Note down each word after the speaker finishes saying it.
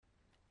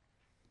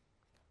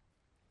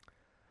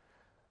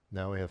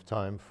Now we have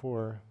time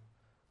for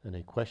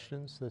any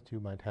questions that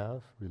you might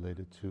have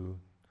related to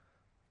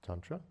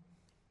Tantra.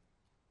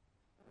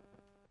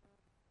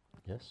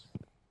 Yes?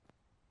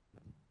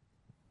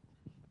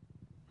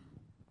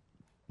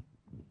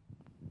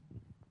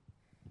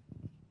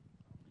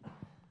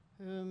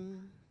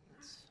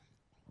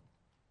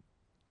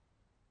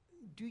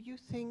 Do you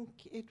think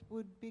it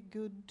would be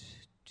good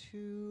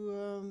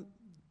to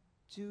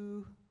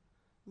do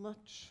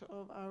much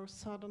of our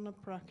sadhana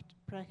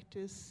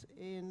practice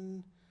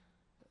in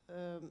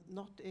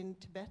not in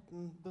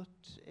Tibetan, but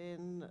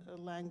in a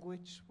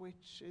language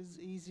which is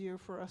easier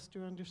for us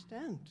to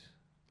understand,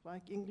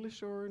 like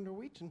English or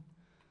Norwegian?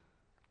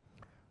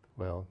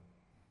 Well,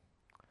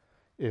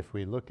 if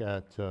we look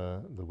at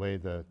the way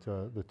that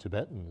the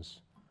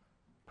Tibetans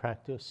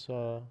practice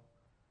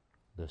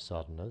their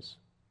sadhanas,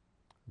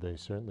 they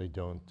certainly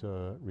don't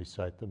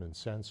recite them in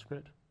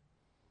Sanskrit.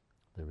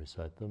 They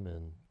recite them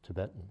in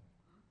Tibetan.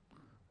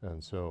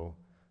 And so,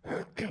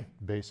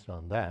 based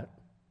on that,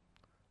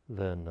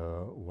 then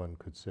one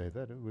could say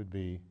that it would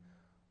be,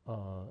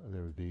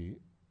 there would be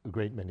a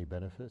great many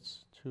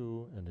benefits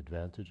to and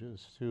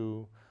advantages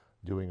to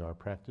doing our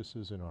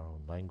practices in our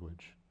own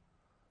language.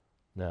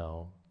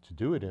 Now, to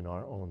do it in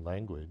our own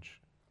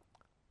language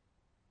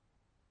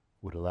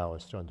would allow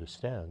us to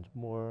understand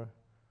more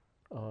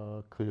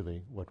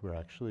clearly what we're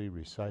actually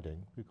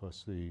reciting,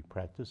 because the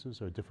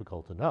practices are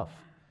difficult enough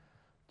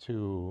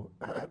to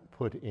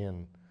put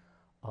in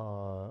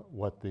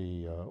what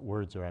the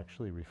words are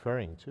actually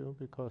referring to,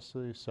 because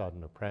the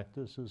sadhana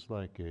practice is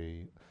like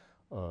a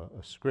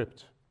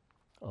script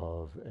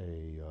of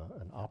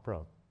an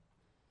opera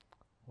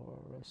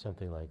or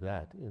something like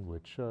that, in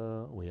which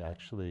we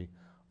actually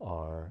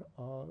are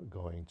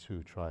going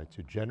to try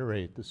to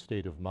generate the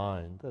state of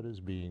mind that is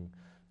being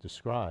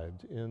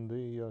described in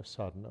the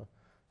sadhana.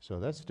 So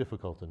that's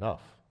difficult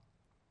enough.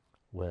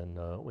 When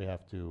we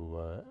have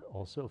to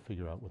also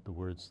figure out what the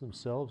words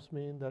themselves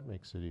mean, that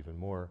makes it even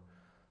more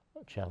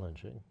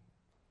challenging.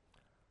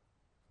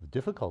 The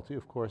difficulty,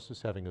 of course,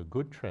 is having a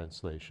good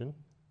translation,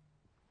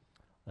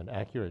 an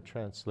accurate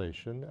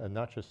translation, and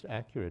not just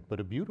accurate, but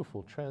a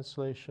beautiful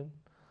translation,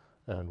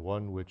 and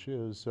one which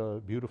is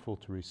beautiful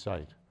to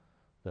recite,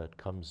 that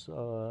comes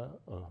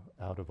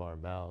out of our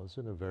mouths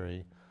in a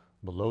very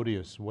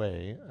melodious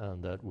way,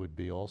 and that would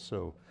be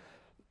also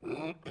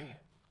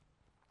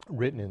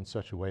written in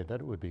such a way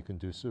that it would be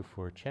conducive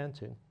for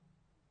chanting.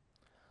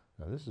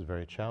 Now, this is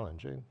very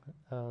challenging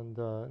and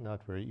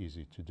not very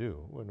easy to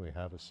do when we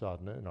have a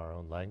sadhana in our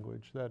own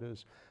language that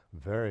is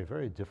very,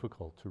 very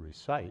difficult to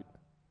recite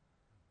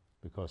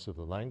because of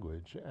the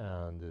language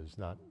and is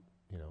not,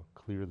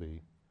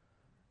 clearly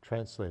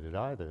translated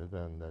either.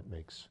 Then that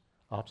makes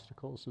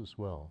obstacles as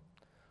well.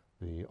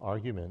 The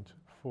argument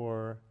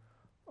for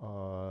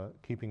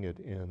keeping it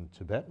in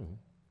Tibetan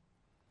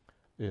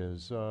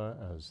is,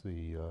 as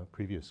the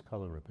previous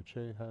Kala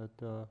Rinpoche had,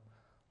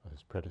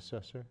 his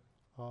predecessor,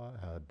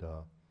 had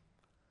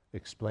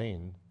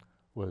explained,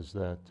 was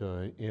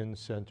that in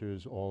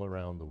centers all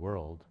around the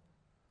world,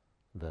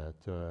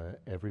 that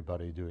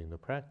everybody doing the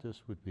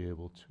practice would be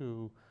able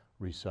to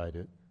recite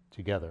it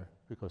together,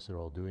 because they're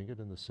all doing it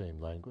in the same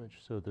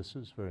language. So this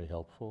is very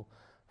helpful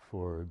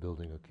for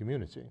building a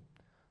community.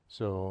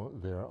 So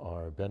there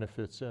are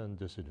benefits and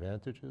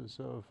disadvantages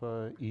of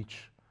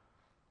each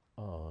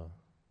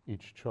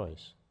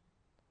choice.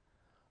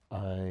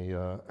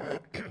 I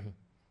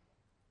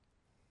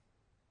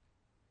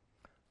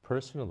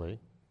personally,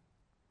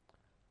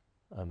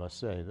 I must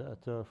say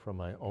that from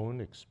my own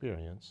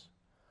experience,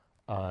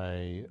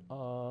 I,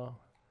 for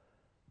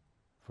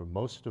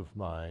most of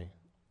my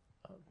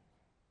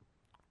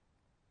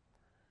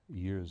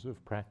years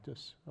of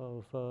practice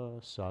of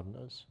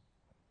sadhanas,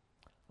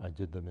 I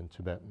did them in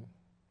Tibetan.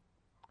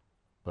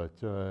 But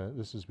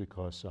this is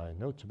because I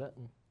know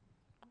Tibetan.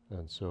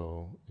 And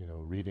so,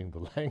 reading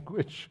the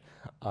language,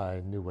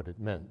 I knew what it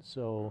meant.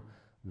 So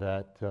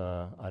that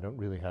I don't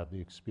really have the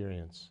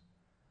experience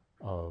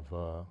of,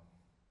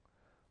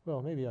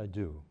 well, maybe I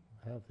do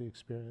have the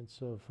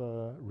experience of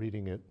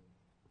reading it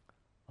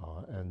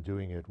and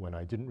doing it when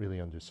I didn't really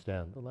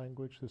understand the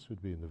language. This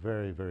would be in the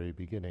very, very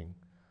beginning,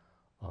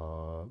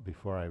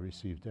 before I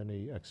received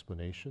any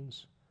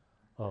explanations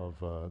of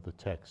the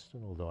text.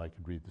 And although I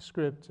could read the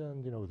script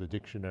and, with a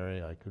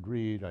dictionary I could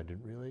read, I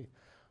didn't really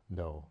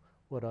know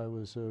what I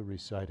was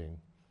reciting.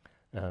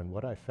 And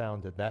what I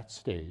found at that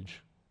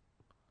stage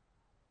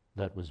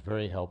that was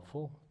very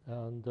helpful,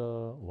 and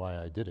why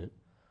I did it,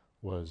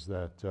 was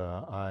that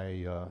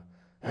I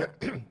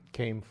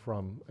came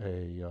from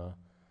a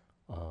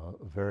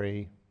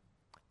very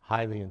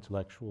highly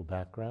intellectual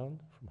background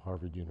from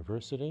Harvard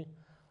University,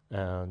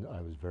 and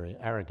I was very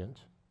arrogant.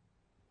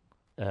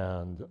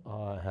 And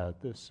I had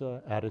this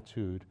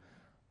attitude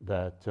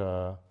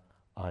that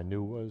I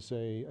knew was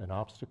an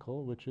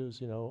obstacle, which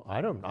is,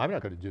 I'm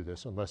not going to do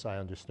this unless I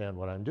understand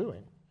what I'm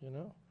doing,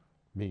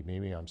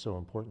 Me, I'm so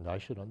important, I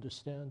should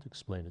understand,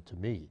 explain it to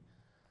me.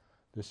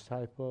 This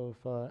type of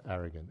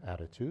arrogant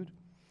attitude.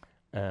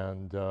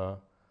 And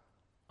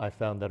I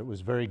found that it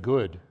was very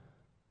good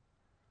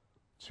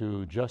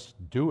to just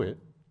do it,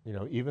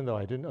 even though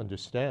I didn't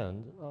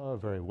understand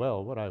very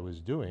well what I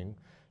was doing,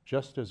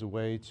 just as a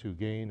way to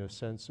gain a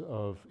sense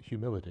of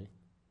humility.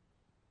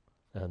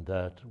 And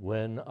that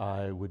when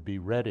I would be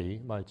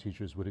ready, my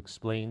teachers would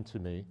explain to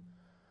me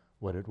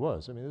what it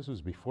was. I mean, this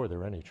was before there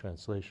were any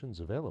translations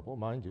available,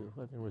 mind you.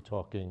 I mean, we're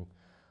talking,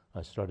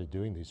 I started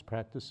doing these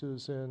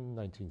practices in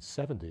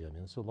 1970. I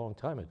mean, it's a long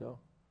time ago.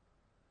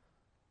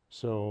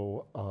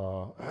 So,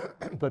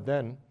 but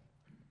then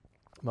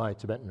my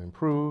Tibetan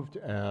improved,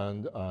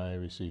 and I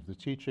received the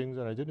teachings,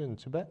 and I did it in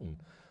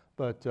Tibetan.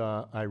 But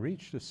I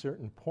reached a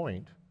certain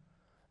point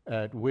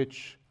at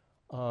which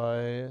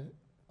it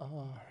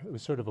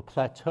was sort of a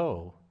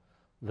plateau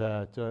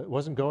that it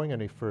wasn't going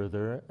any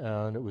further,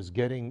 and it was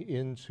getting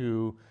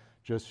into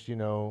just,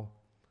 blah,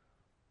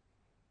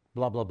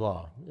 blah,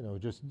 blah,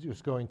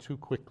 just going too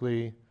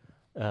quickly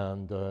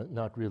and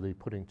not really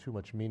putting too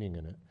much meaning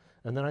in it.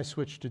 And then I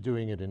switched to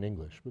doing it in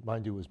English, but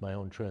mind you, it was my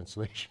own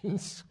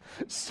translations.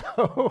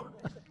 So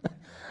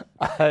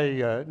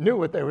I knew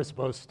what they were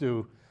supposed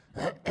to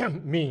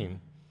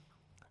mean.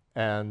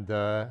 And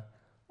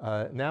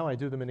now I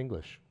do them in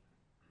English.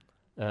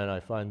 And I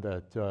find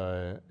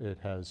that it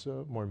has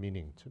more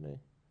meaning to me.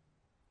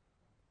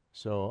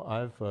 So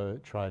I've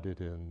tried it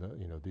in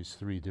these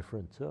three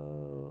different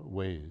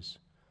ways.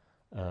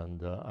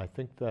 And I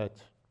think that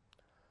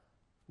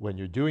when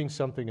you're doing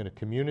something in a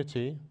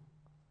community,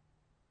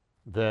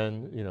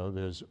 then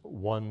there's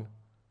one,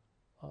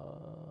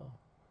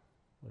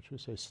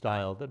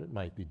 style that it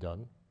might be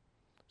done,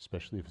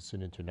 especially if it's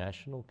an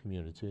international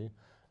community.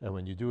 And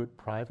when you do it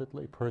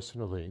privately,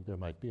 personally, there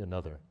might be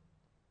another.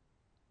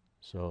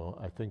 So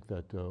I think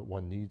that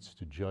one needs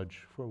to judge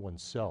for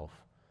oneself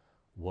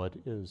what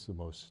is the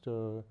most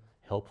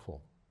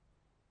helpful.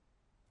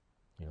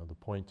 The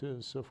point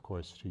is, of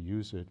course, to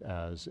use it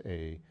as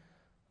a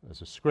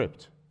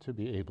script to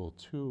be able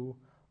to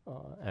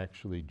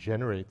actually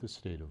generate the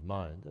state of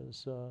mind.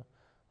 As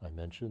I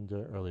mentioned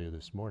earlier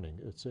this morning,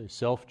 it's a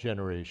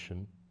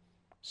self-generation,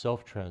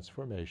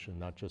 self-transformation,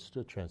 not just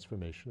a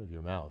transformation of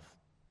your mouth.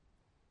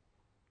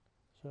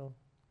 So,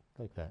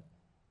 like that.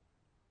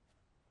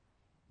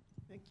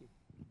 Thank you.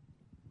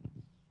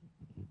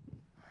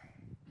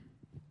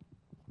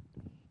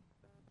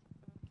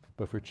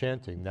 But for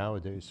chanting,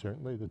 nowadays,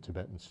 certainly the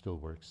Tibetan still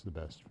works the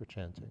best for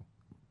chanting.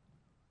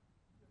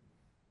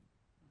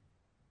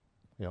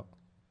 Yeah.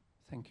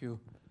 Thank you.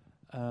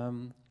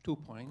 2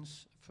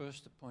 points.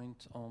 First, a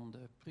point on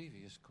the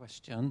previous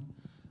question,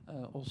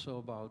 also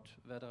about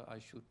whether I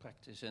should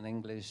practice in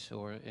English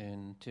or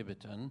in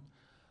Tibetan.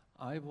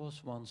 I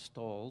was once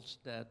told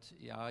that,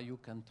 you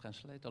can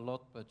translate a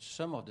lot, but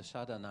some of the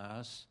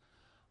sadhanas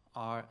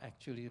are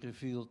actually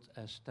revealed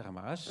as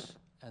dharmas,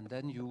 and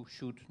then you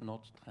should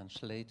not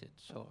translate it.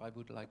 So I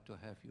would like to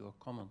have your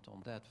comment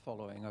on that,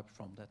 following up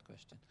from that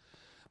question.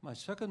 My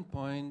second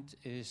point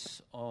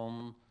is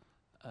on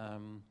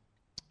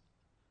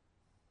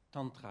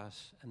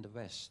Tantras and the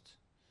West.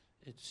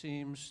 It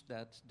seems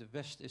that the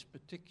West is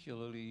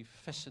particularly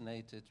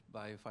fascinated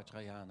by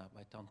Vajrayana,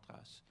 by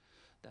Tantras.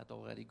 That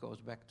already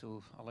goes back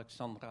to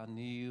Alexandra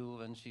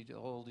Neal and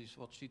all these,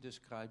 what she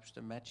describes,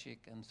 the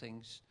magic and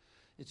things.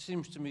 It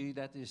seems to me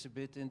that is a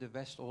bit in the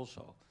West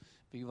also.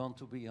 We want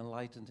to be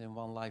enlightened in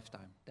one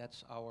lifetime.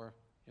 That's our,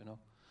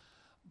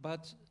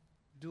 But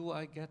do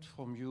I get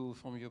from you,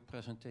 from your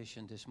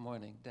presentation this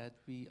morning, that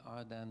we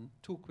are then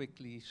too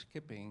quickly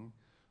skipping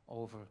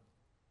over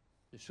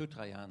the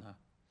Sutrayana?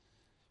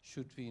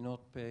 Should we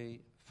not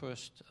pay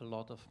first a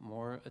lot of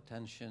more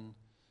attention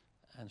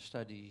and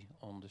study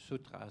on the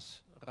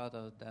sutras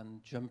rather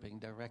than jumping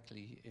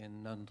directly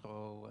in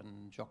Nandro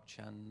and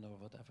Dzogchen or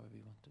whatever we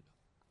want to do?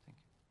 Thank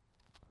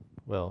you.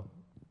 Well,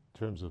 in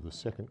terms of the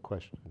second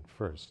question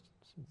first,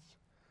 since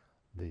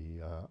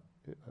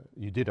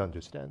you did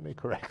understand me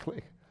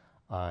correctly,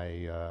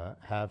 I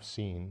have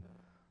seen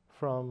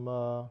from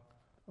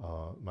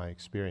my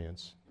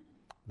experience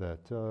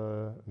that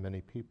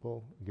many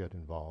people get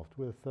involved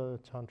with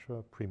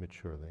Tantra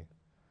prematurely,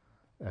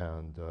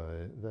 and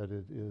that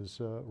it is,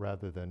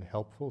 rather than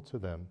helpful to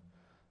them,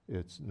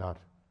 it's not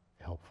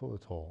helpful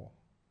at all.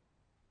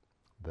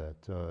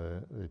 That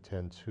they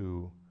tend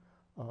to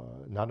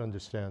not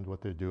understand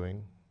what they're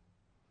doing.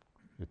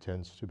 It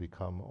tends to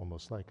become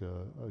almost like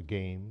a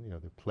game.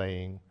 They're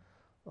playing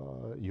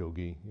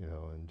yogi,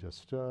 and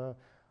just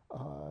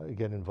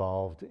get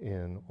involved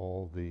in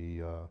all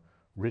the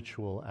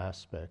ritual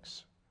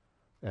aspects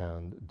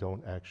and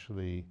don't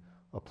actually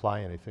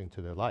apply anything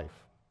to their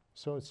life.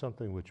 So it's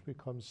something which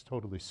becomes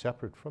totally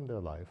separate from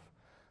their life,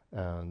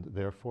 and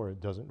therefore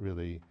it doesn't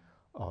really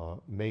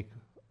make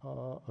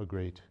a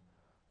great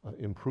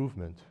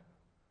improvement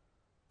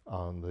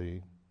on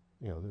the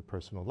their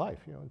personal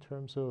life, in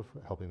terms of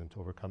helping them to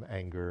overcome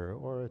anger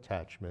or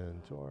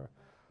attachment or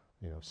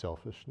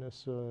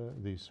selfishness,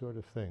 these sort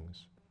of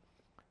things.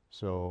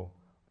 So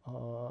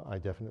I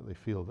definitely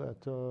feel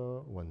that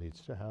one needs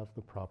to have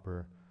the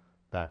proper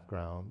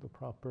background, the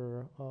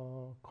proper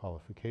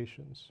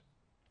qualifications.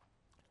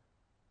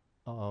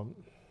 You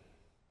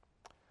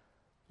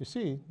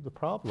see, the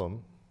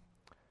problem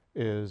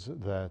is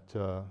that,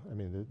 I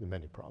mean, there are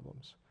many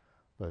problems,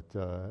 but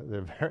there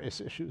are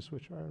various issues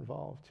which are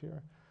involved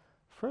here.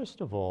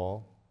 First of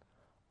all,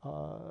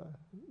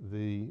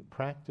 the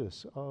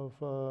practice of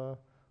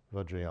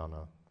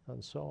Vajrayana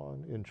and so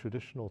on in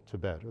traditional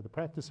Tibet, or the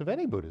practice of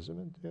any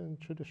Buddhism in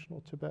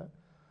traditional Tibet,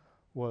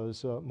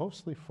 was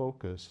mostly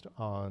focused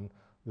on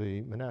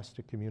the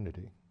monastic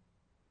community.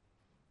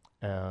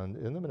 And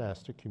in the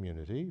monastic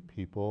community,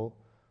 people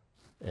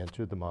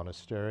entered the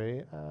monastery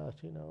at,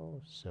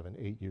 7,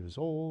 8 years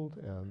old,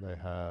 and they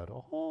had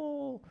a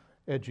whole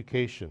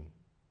education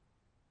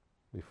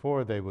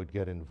before they would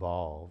get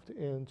involved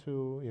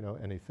into,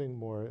 anything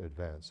more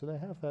advanced. So they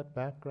have that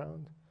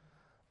background.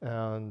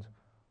 And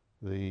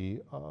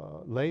the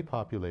lay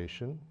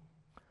population,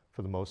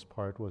 for the most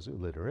part, was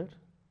illiterate.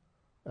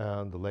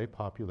 And the lay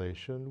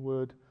population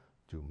would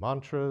do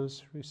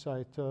mantras,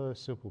 recite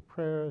simple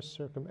prayers,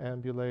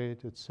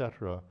 circumambulate,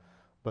 etc.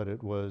 But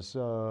it was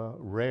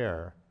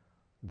rare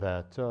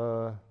that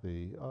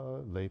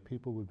the lay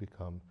people would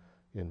become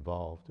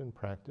involved in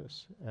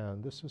practice.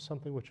 And this is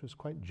something which was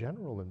quite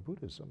general in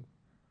Buddhism,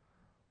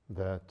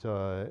 that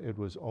it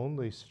was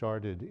only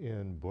started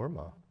in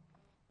Burma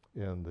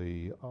in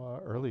the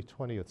early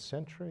 20th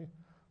century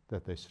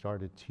that they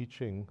started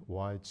teaching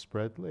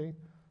widespreadly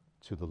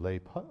to the lay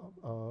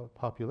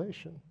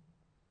population.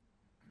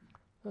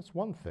 That's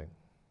one thing.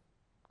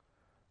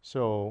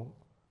 So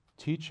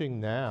teaching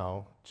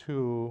now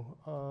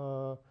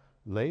to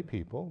lay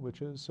people,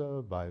 which is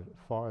by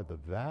far the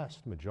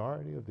vast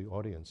majority of the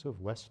audience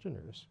of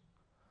Westerners,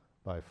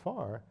 by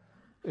far,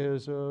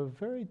 is a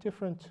very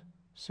different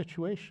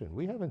situation.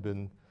 We haven't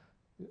been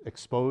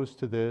exposed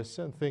to this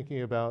and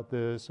thinking about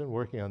this and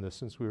working on this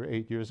since we were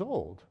 8 years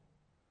old.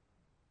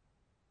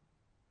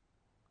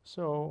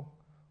 So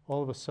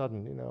all of a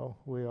sudden,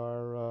 we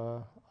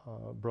are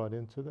brought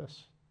into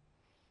this.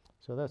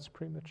 So that's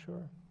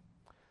premature.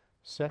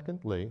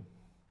 Secondly,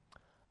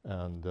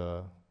 and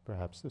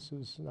perhaps this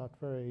is not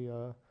very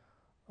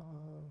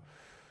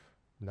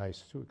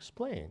nice to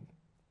explain,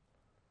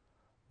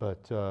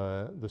 but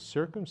the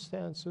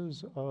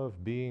circumstances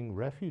of being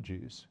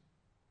refugees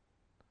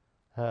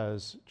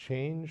has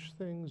changed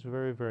things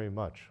very, very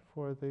much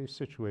for the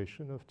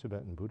situation of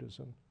Tibetan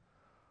Buddhism.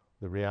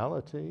 The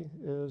reality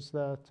is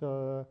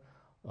that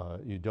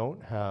you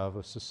don't have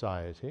a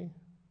society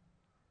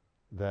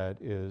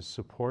that is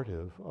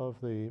supportive of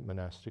the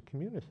monastic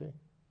community,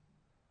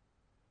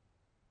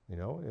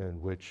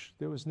 in which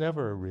there was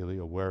never really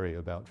a worry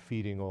about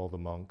feeding all the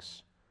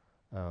monks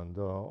and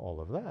all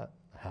of that,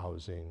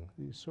 housing,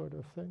 these sort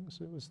of things.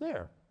 It was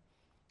there.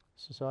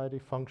 Society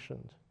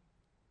functioned.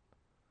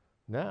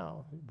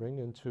 Now, you bring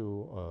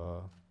into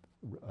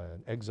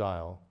an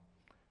exile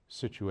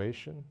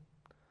situation,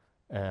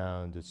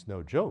 and it's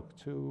no joke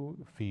to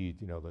feed,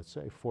 let's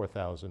say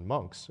 4,000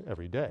 monks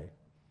every day.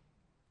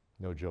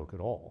 No joke at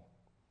all.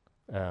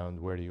 And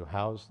where do you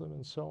house them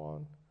and so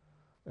on?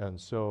 And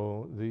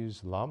so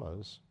these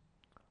lamas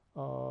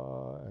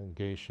and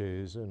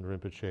geshes and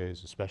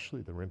rinpoches,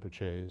 especially the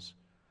rinpoches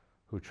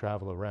who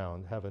travel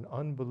around, have an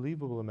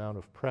unbelievable amount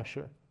of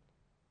pressure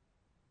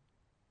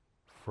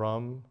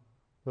from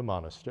the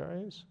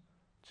monasteries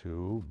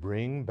to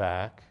bring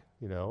back,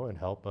 and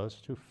help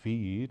us to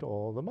feed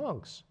all the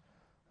monks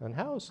and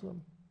house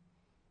them.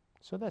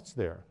 So that's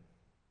there.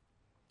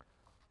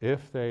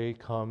 If they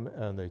come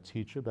and they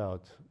teach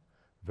about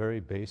very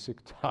basic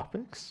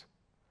topics,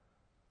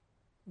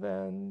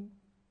 then,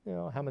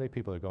 how many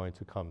people are going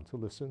to come to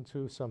listen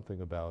to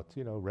something about,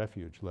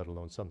 refuge, let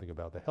alone something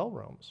about the hell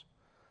realms?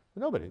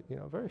 Nobody,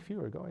 very few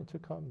are going to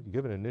come. You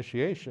give an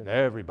initiation,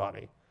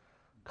 everybody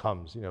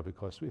comes,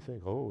 because we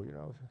think,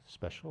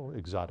 special,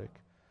 exotic,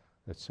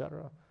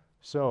 etc.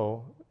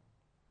 So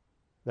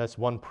that's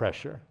one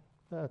pressure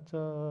that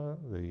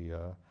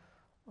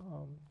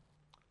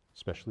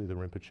especially the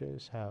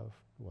Rinpoches have,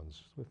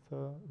 ones with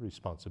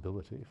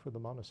responsibility for the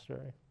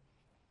monastery.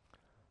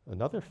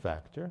 Another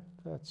factor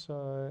that's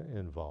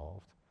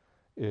involved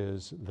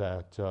is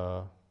that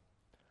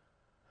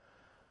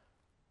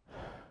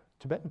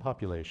Tibetan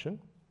population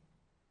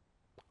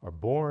are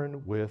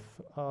born with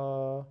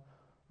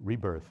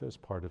rebirth as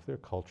part of their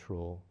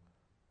cultural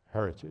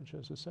heritage,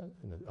 as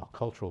a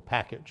cultural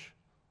package,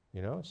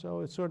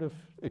 so it's sort of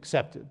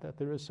accepted that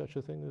there is such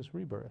a thing as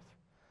rebirth.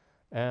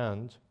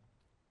 And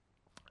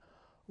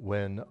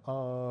when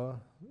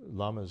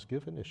lamas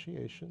give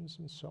initiations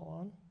and so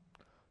on,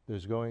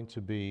 there's going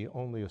to be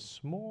only a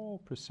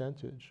small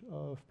percentage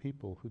of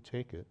people who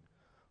take it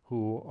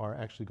who are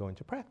actually going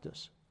to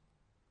practice.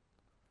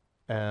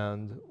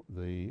 And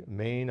the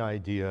main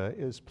idea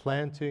is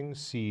planting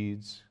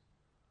seeds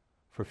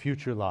for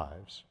future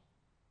lives.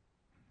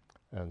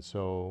 And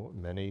so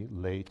many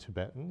lay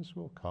Tibetans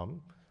will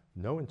come,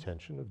 no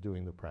intention of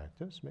doing the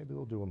practice. Maybe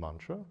they'll do a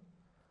mantra,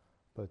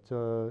 but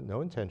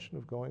no intention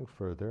of going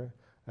further.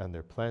 And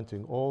they're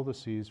planting all the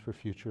seeds for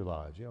future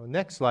lives.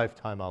 Next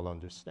lifetime I'll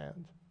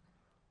understand.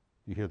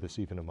 You hear this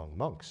even among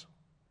monks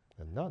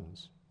and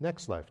nuns.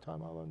 Next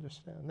lifetime I'll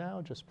understand.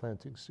 Now just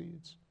planting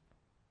seeds.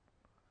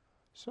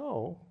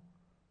 So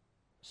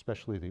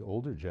especially the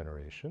older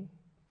generation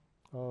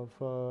of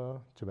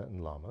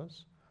Tibetan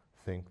lamas,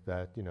 think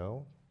that,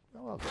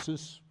 well, this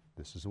is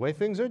the way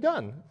things are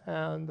done,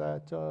 and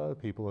that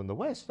people in the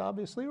West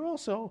obviously are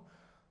also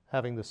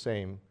having the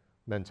same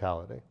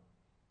mentality.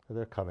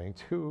 They're coming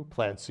to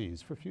plant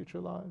seeds for future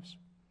lives.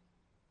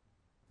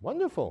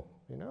 Wonderful,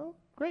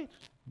 great.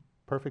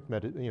 Perfect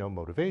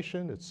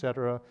motivation,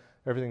 etc.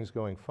 Everything's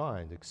going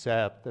fine,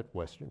 except that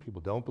Western people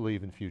don't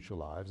believe in future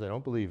lives. They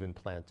don't believe in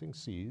planting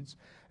seeds,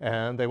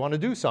 and they want to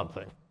do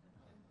something.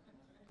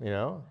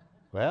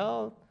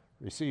 Well,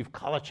 receive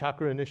Kala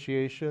Chakra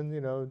initiation,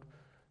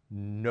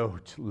 no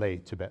lay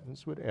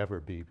Tibetans would ever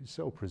be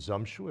so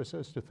presumptuous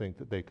as to think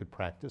that they could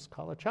practice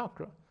Kala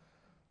Chakra.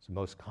 It's the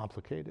most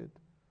complicated,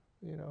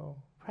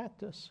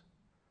 practice.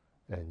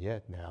 And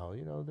yet now,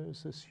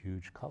 there's this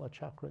huge Kala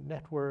Chakra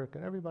network,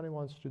 and everybody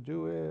wants to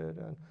do it.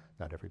 And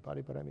not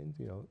everybody, but I mean,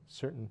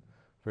 certain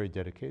very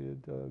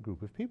dedicated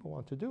group of people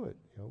want to do it.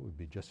 It would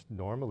be just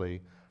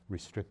normally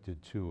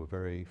restricted to a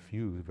very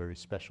few, very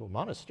special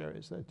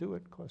monasteries that do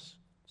it, because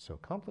it's so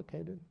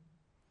complicated.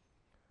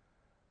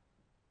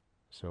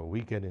 So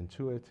we get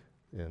into it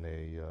in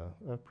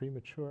a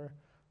premature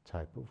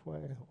type of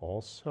way.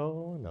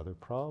 Also, another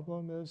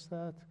problem is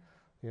that,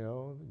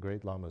 the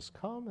great lamas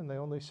come and they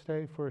only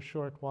stay for a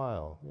short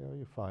while.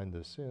 You find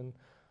this in,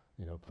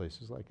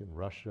 places like in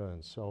Russia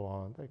and so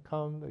on. They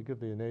come, they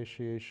give the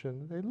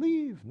initiation, they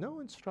leave,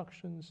 no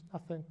instructions,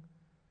 nothing.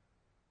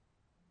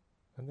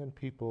 And then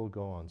people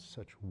go on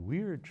such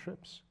weird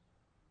trips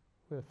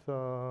with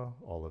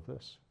all of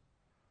this.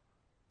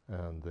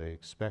 And they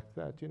expect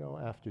that,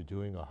 after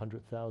doing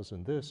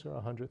 100,000 this or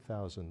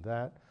 100,000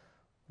 that,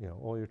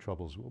 all your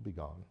troubles will be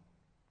gone.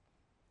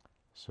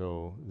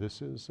 So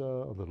this is a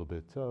little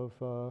bit of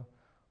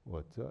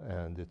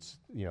and it's,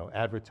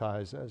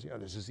 advertised as,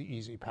 this is the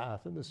easy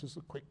path and this is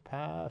the quick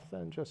path,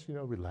 and just,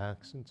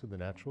 relax into the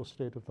natural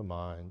state of the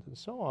mind and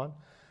so on.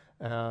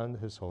 And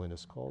His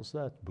Holiness calls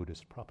that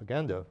Buddhist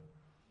propaganda.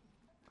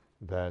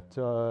 That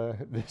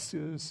this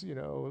is,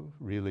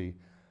 really,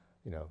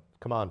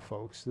 come on,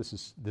 folks, this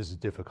is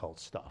difficult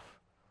stuff.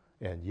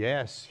 And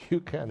yes, you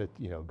can,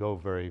 go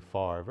very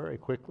far very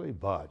quickly,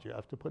 but you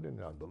have to put in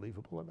an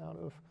unbelievable amount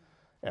of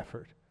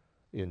effort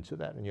into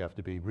that, and you have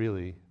to be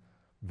really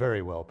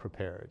very well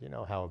prepared.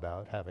 How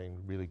about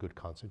having really good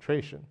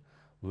concentration,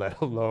 let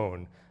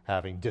alone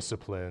having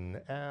discipline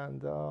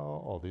and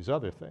all these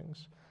other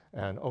things.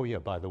 And oh yeah,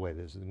 by the way,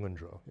 there's the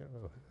Ngundro,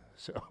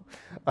 so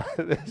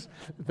there's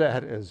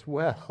that as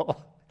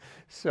well.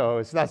 So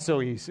it's not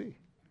so easy,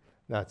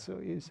 not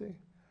so easy.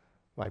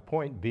 My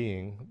point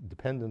being,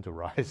 dependent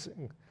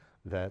arising,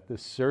 that the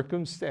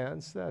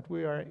circumstance that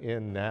we are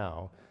in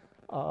now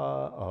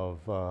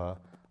of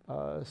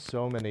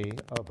so many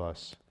of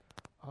us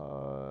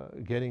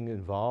getting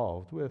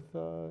involved with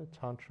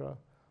Tantra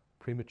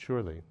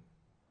prematurely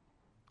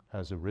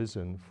has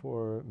arisen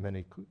for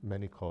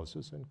many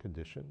causes and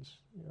conditions.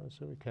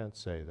 So we can't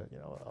say that,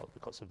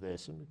 because of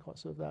this and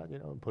because of that,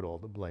 and put all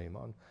the blame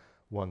on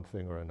one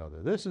thing or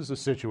another. This is the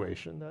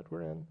situation that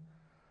we're in.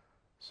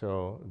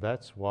 So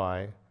that's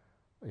why,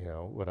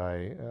 what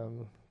I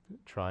am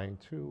trying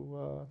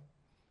to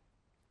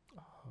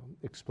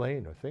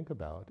explain or think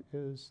about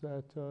is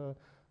that,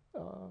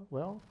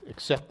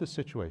 accept the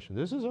situation.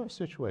 This is our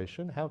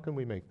situation. How can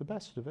we make the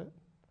best of it?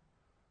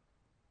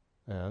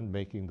 And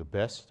making the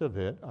best of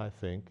it, I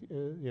think,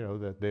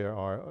 that there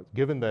are,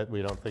 given that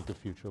we don't think of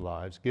future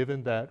lives,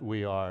 given that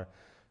we are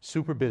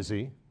super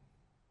busy,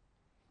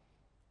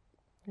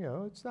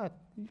 it's not,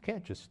 you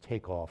can't just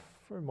take off,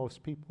 for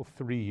most people,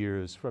 3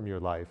 years from your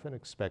life and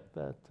expect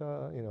that,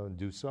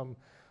 do some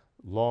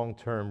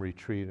long-term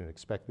retreat and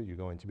expect that you're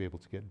going to be able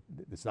to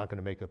it's not going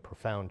to make a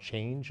profound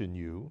change in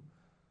you,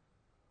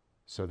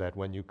 so that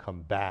when you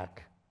come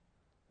back,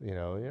 you're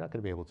not going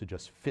to be able to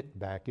just fit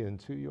back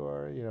into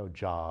your,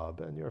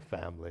 job and your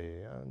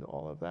family and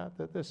all of that,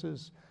 that this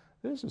is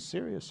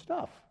serious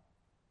stuff.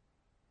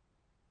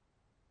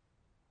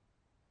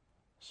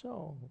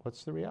 So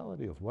what's the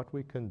reality of what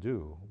we can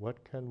do?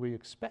 What can we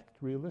expect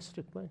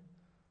realistically,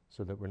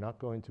 so that we're not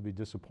going to be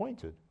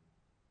disappointed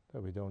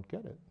that we don't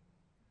get it?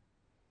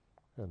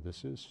 And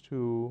this is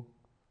to,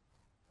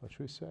 what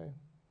should we say?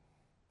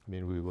 I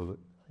mean, we will,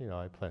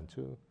 I plan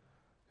to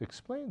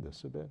explain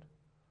this a bit.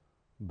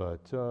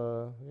 But,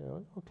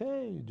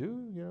 okay,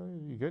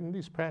 you get in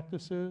these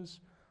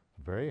practices,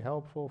 very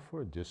helpful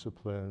for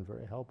discipline,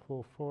 very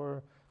helpful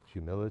for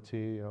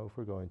humility, if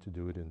we're going to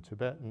do it in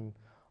Tibetan,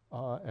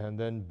 and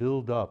then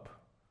build up,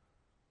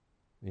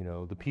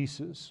 the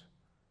pieces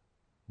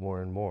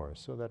more and more,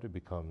 so that it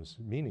becomes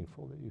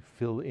meaningful, that you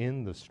fill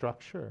in the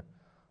structure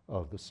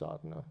of the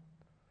sadhana.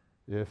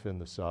 If in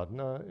the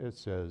sadhana it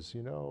says,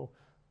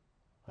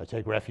 I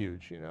take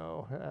refuge,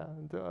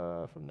 and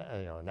from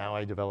that, now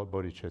I develop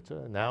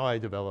bodhicitta, now I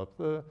develop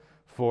the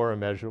 4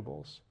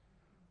 immeasurables.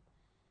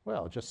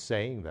 Well, just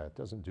saying that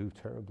doesn't do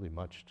terribly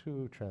much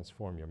to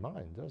transform your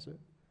mind, does it?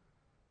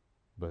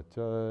 But,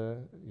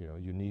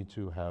 you need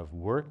to have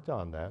worked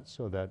on that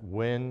so that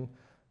when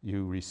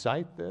you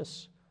recite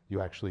this,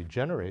 you actually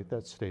generate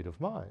that state of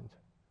mind.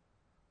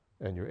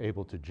 and you're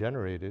able to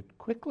generate it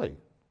quickly.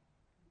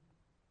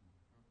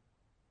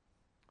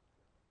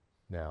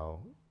 Now,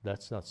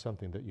 that's not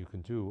something that you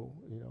can do,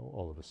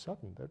 all of a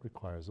sudden. That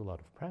requires a lot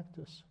of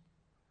practice.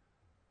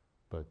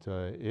 But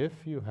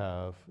if you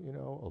have,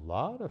 a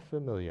lot of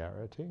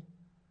familiarity,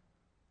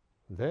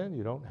 then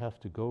you don't have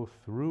to go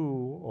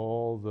through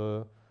all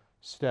the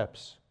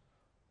steps.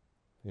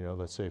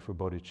 Let's say for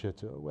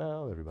bodhicitta,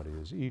 well, everybody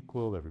is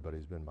equal,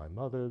 everybody's been my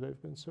mother,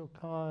 they've been so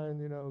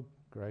kind,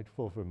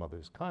 grateful for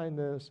mother's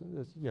kindness, and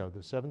this,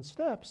 the 7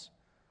 steps.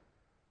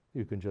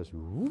 You can just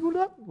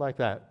like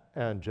that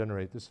and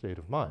generate the state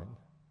of mind.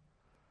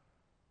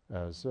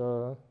 As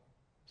Serkan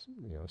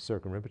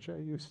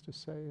Rinpoche used to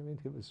say,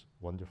 he was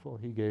wonderful.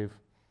 He gave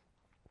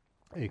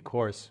a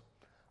course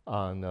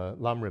on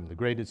Lamrim, the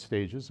graded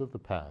stages of the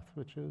path,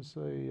 which is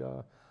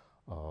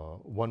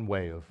one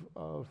way of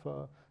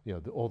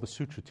all the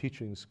sutra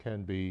teachings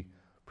can be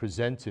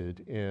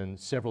presented in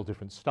several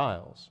different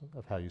styles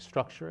of how you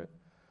structure it.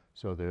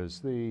 So there's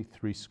the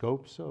 3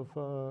 scopes of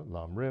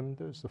Lamrim,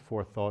 there's the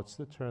 4 thoughts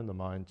that turn the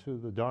mind to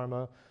the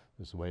Dharma,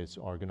 there's the way it's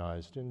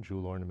organized in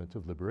Jewel Ornament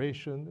of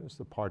Liberation, there's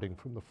the parting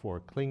from the 4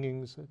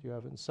 clingings that you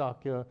have in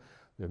Sakya.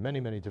 There are many,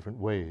 many different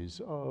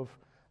ways of,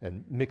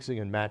 and mixing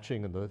and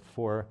matching in the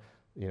 4,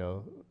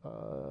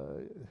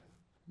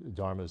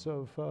 dharmas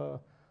of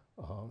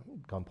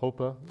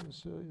Gampopa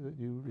that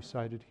you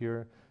recited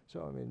here.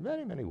 So,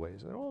 many, many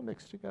ways. They're all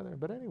mixed together.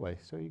 But anyway,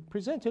 so you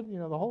presented,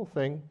 the whole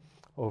thing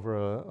over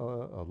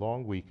a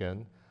long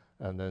weekend,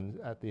 and then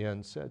at the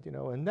end said,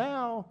 and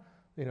now,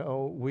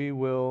 we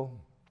will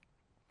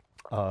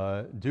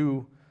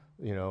do,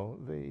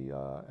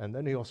 and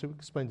then he also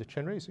explained the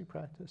Chenrezig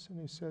practice, and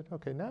he said,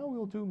 okay, now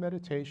we'll do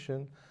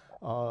meditation,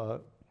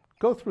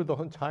 go through the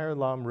entire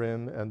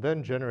Lamrim, and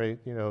then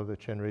generate, the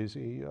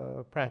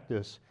Chenrezig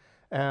practice,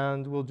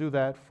 and we'll do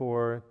that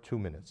for 2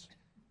 minutes.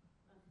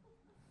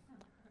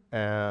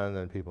 And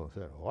then people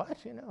said, what?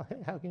 Hey,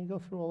 how can you go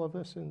through all of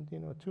this in,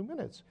 2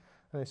 minutes?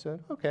 And I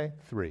said, okay,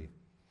 3.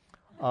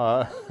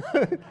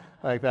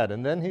 Like that.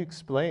 And then he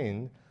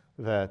explained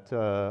that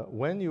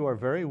when you are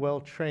very well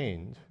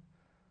trained,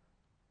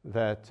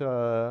 that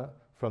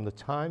from the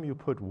time you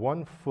put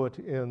 1 foot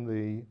in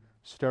the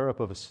stirrup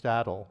of a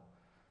saddle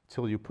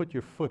till you put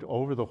your foot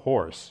over the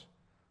horse,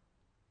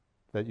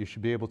 that you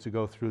should be able to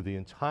go through the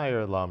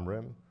entire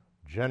Lamrim,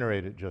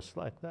 generate it just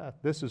like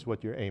that. This is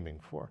what you're aiming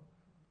for.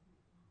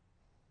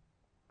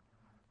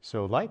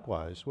 So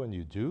likewise, when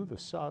you do the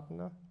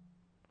sadhana,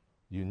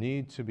 you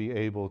need to be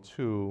able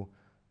to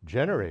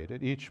generate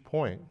at each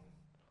point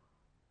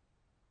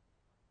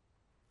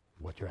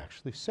what you're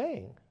actually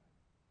saying.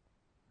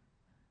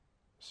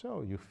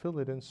 So you fill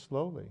it in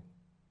slowly.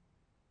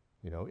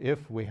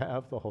 If we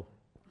have the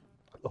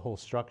whole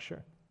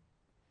structure,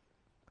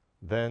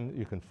 then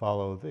you can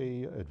follow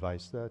the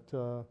advice that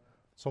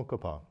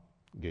Tsongkhapa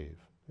gave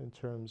in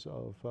terms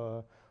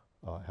of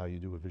how you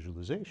do a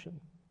visualization.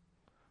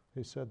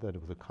 He said that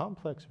with a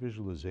complex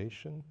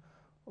visualization,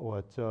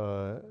 what there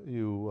are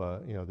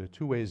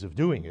 2 ways of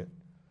doing it.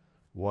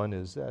 One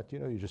is that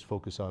you just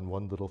focus on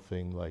one little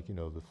thing, like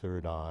the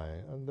third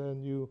eye, and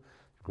then you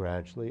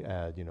gradually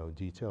add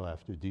detail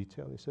after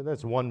detail. He said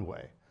that's one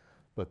way,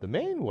 but the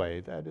main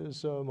way that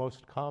is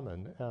most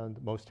common and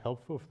most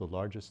helpful for the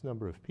largest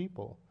number of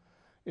people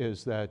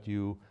is that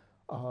you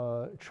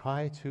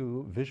try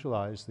to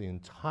visualize the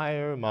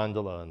entire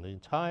mandala and the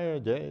entire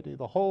deity,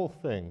 the whole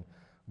thing,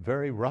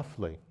 very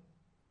roughly.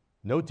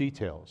 No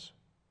details,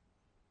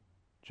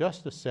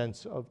 just a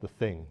sense of the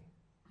thing,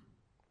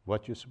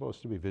 what you're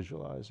supposed to be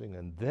visualizing,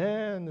 and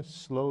then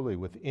slowly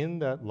within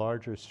that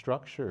larger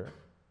structure,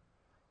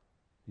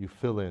 you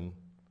fill in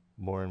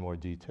more and more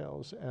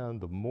details,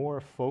 and the more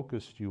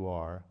focused you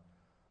are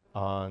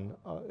on,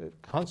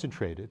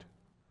 concentrated,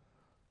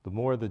 the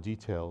more the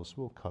details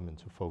will come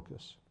into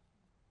focus.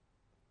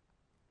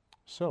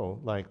 So,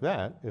 like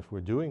that, if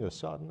we're doing a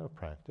sadhana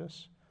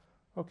practice,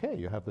 okay,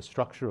 you have the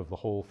structure of the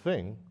whole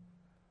thing,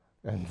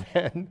 and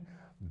then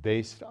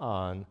based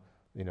on,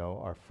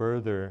 our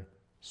further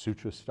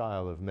sutra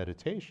style of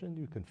meditation,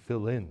 you can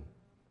fill in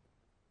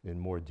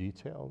more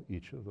detail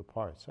each of the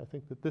parts. I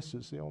think that this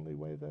is the only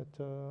way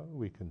that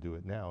we can do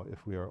it now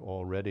if we are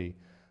already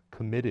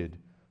committed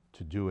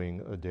to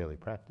doing a daily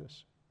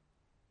practice.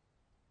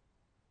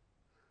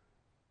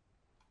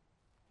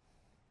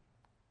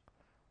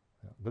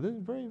 But this is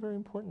a very, very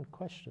important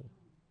question,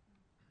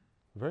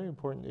 very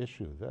important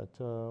issue that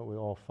we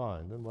all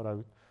find. And what I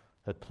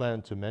had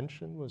planned to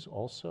mention was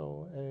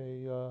also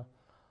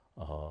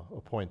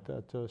a point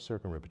that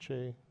Serkan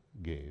Rinpoche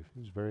gave. He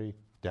was very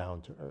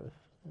down to earth,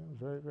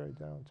 very, very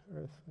down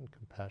to earth and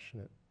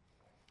compassionate.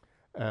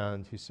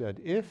 And he said,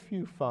 if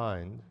you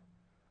find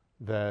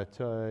that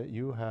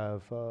you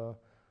have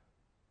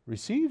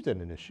received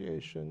an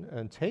initiation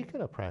and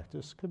taken a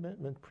practice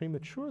commitment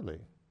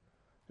prematurely,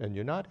 and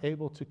you're not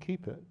able to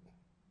keep it,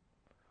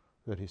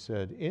 that he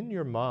said, in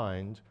your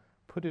mind,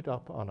 put it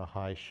up on a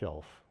high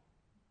shelf.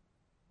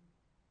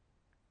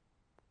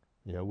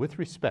 With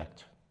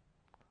respect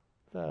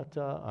that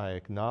I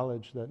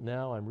acknowledge that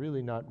now I'm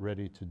really not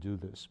ready to do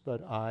this,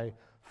 but I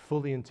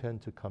fully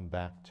intend to come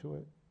back to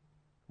it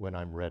when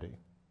I'm ready.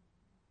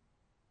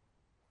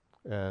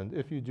 And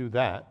if you do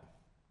that,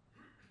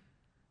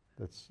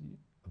 that's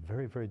a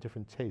very, very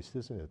different taste,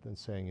 isn't it, than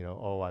saying, you know,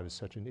 oh, I was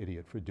such an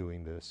idiot for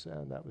doing this,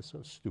 and that was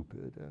so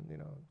stupid, and, you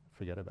know,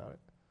 forget about it.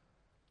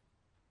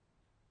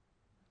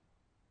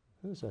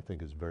 This, I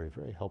think, is very,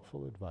 very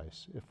helpful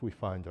advice if we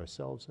find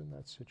ourselves in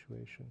that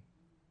situation.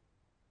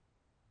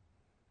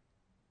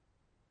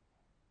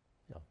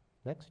 Yeah.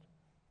 Next.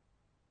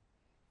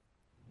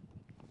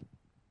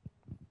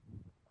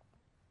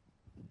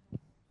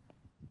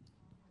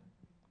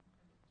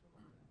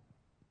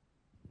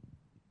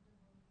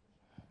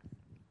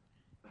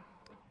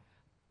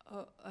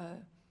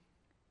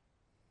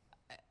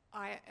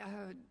 I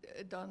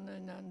have done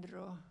an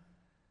Andro.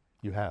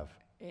 You have?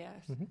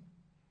 Yes. Mm-hmm.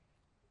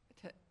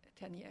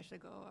 10 years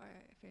ago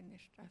I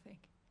finished, I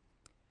think.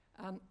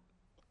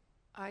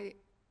 I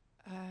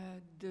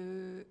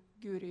do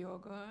Guru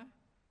Yoga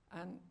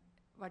and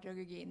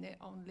Vajrayogini,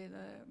 only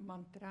the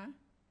mantra.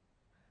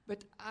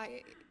 But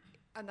I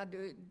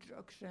do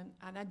instruction,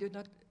 and I do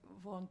not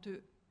want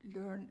to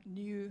learn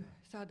new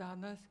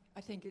sadhanas.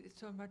 I think it's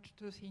so much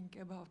to think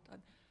about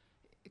and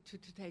to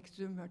take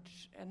so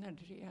much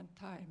energy and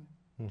time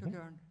to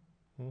learn.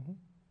 Mm-hmm.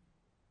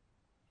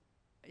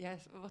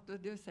 Yes, what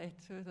would you say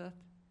to that?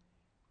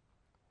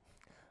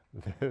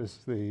 There's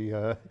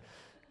the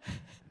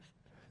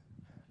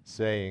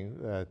saying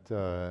that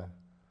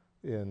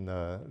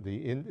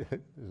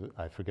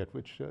I forget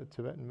which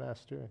Tibetan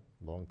master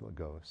long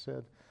ago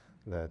said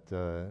that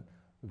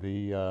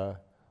the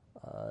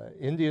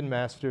Indian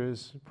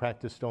masters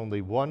practiced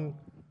only one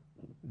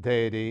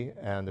deity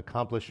and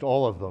accomplished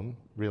all of them,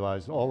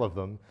 realized all of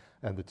them,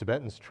 and the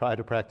Tibetans try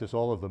to practice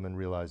all of them and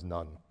realize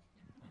none.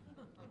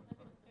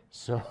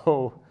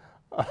 So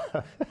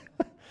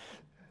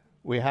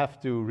we have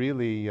to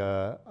really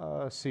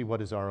see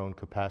what is our own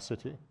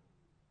capacity.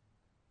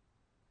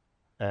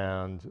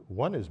 And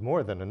one is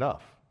more than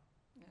enough.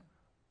 Yeah.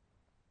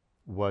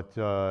 What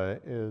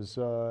is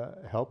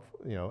helpful,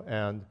 you know,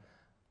 and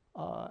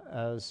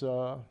as,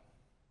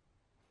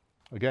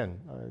 again,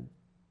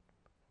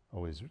 I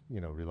always,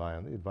 you know, rely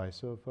on the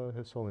advice of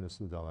His Holiness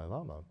the Dalai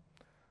Lama,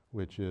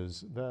 which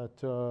is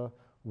that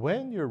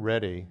when you're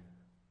ready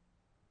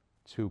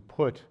to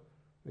put,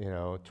 you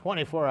know,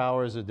 24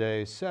 hours a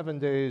day, 7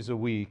 days a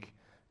week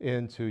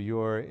into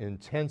your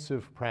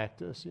intensive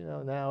practice, you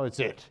know, now it's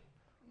it.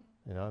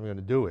 You know, I'm going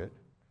to do it.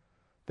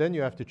 Then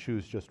you have to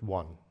choose just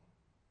one.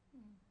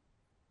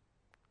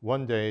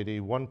 One deity,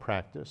 one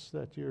practice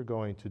that you're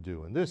going to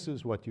do. And this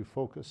is what you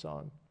focus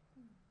on.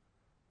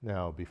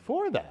 Now,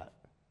 before that,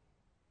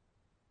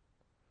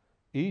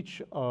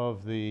 each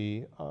of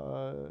the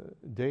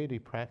deity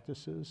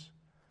practices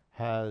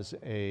has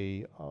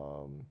an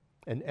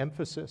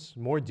emphasis,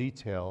 more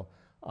detail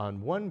on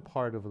one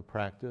part of the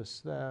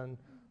practice than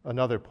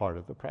another part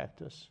of the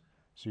practice.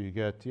 So you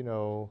get, you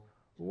know,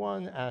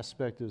 one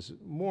aspect is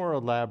more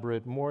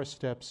elaborate, more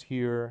steps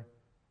here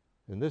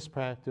in this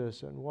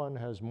practice, and one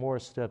has more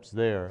steps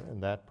there in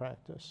that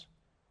practice.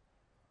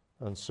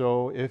 And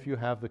so if you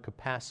have the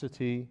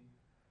capacity,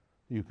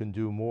 you can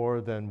do more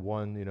than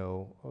one, you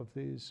know, of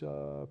these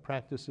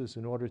practices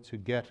in order to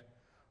get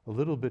a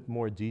little bit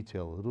more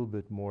detail, a little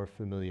bit more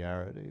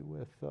familiarity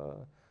with,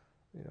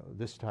 you know,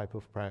 this type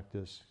of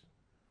practice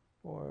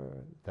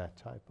or that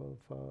type of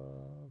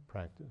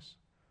practice.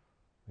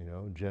 You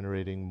know,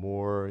 generating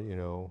more, you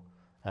know,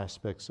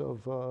 aspects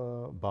of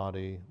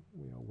body,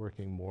 you know,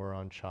 working more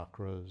on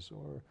chakras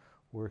or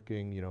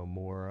working, you know,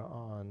 more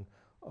on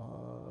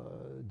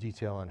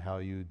detail on how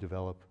you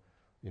develop,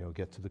 you know,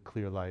 get to the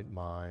clear light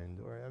mind,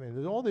 or, I mean,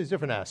 there's all these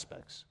different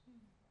aspects.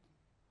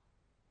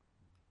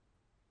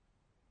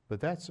 But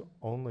that's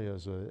only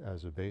as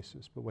a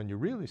basis. But when you're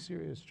really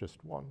serious,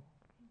 just one.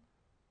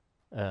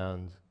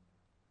 And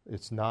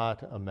it's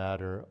not a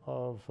matter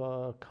of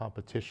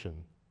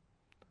competition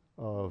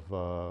of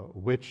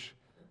which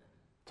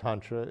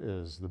Tantra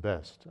is the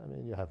best. I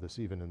mean, you have this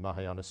even in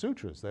Mahayana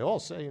Sutras. They all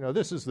say, you know,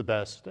 this is the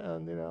best,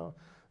 and, you know,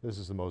 this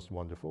is the most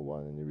wonderful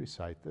one, and you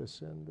recite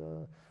this, and,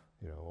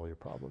 you know, all your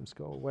problems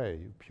go away.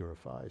 You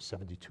purify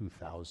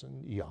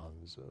 72,000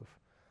 eons of,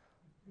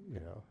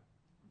 you know,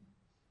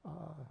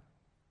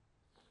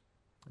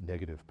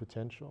 negative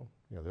potential.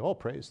 You know, they all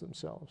praise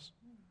themselves.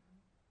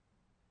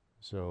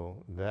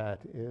 So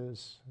that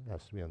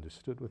has to be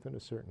understood within a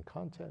certain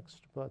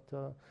context, but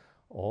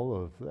all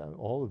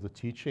of the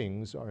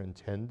teachings are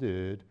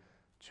intended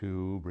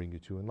to bring you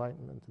to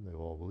enlightenment, and they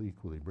all will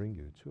equally bring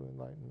you to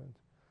enlightenment.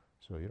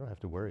 So you don't have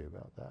to worry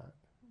about that.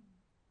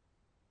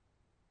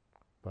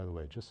 By the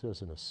way, just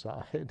as an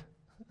aside,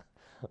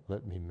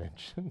 let me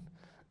mention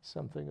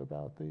something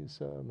about these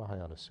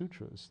Mahayana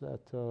Sutras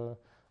that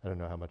I don't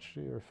know how much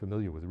you're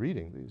familiar with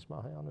reading these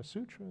Mahayana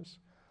Sutras,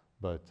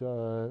 but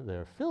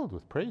they're filled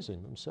with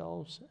praising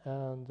themselves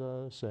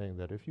and saying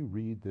that if you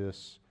read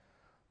this,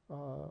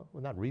 well,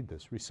 not read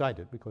this, recite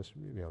it, because,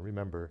 you know,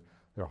 remember,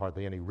 there are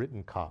hardly any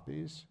written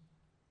copies.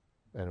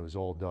 And it was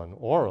all done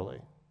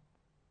orally.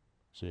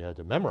 So you had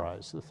to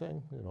memorize the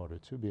thing in order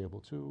to be able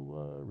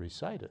to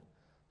recite it.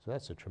 So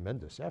that's a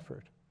tremendous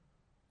effort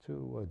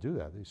to do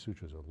that. These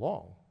sutras are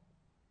long.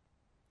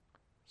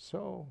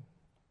 So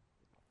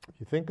if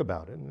you think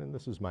about it, and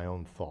this is my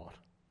own thought,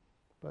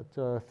 but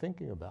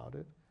thinking about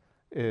it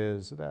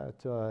is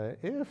that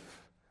if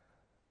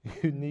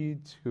you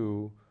need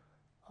to,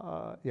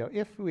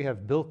 if we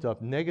have built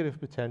up negative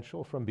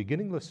potential from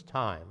beginningless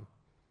time,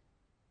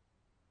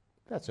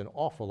 that's an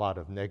awful lot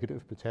of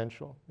negative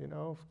potential.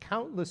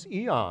 Countless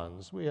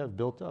eons we have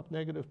built up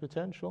negative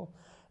potential.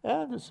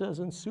 And it says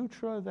in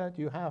Sutra that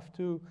you have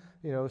to,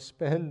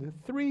 spend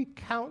 3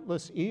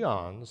 countless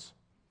eons,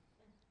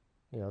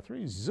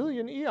 3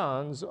 zillion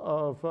eons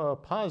of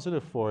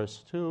positive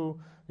force to,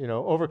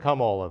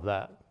 overcome all of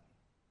that.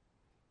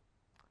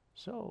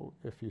 So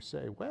if you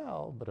say,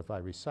 well, but if I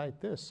recite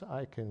this,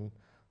 I can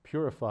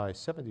purify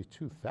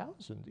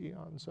 72,000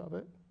 eons of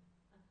it,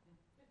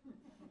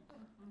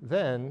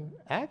 then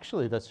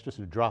actually that's just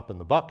a drop in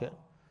the bucket.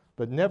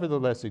 But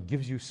nevertheless, it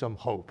gives you some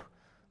hope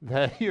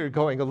that you're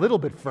going a little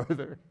bit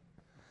further.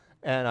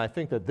 And I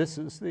think that this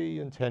is the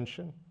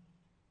intention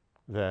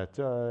that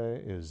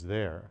is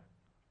there.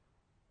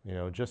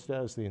 Just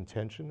as the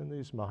intention in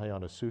these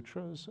Mahayana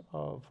sutras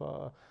of,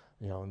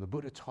 and the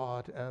Buddha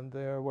taught, and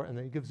and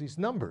he gives these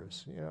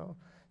numbers,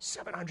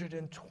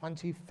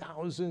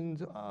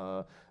 720,000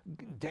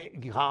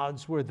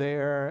 gods were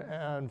there,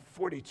 and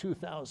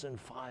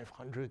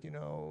 42,500,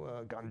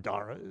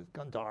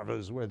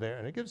 Gandharvas were there,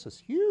 and it gives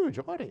us huge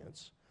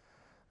audience.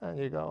 And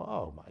you go,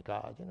 oh my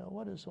God,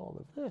 what is all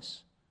of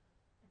this?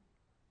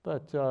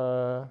 But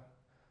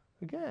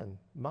again,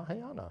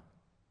 Mahayana,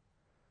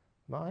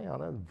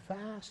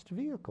 vast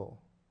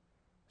vehicle.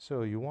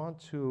 So you want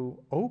to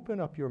open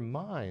up your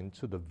mind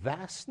to the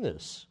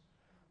vastness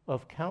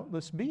of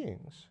countless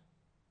beings.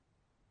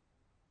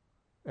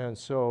 And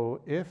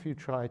so if you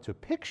try to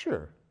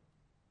picture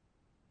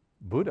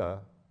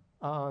Buddha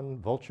on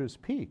Vulture's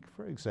Peak,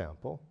 for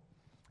example,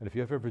 and if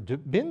you've ever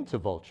been to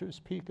Vulture's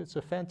Peak, it's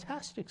a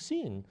fantastic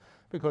scene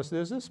because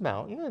there's this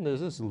mountain and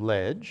there's this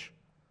ledge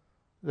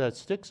that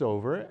sticks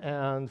over,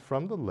 and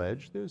from the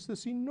ledge there's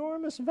this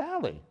enormous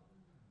valley.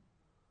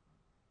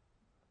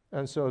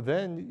 And so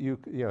then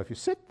if you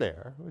sit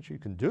there, which you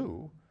can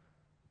do,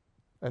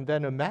 and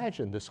then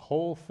imagine this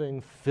whole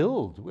thing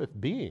filled with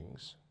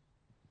beings,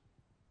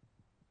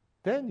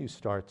 then you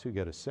start to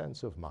get a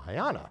sense of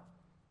Mahayana.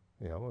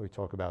 When we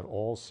talk about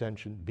all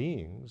sentient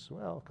beings,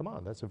 well, come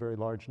on, that's a very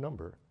large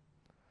number.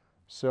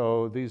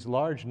 So these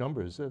large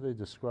numbers that they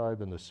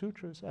describe in the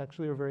sutras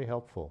actually are very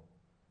helpful.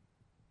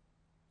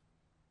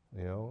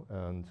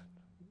 And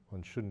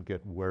one shouldn't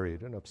get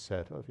worried and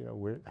upset of,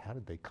 how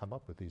did they come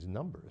up with these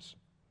numbers?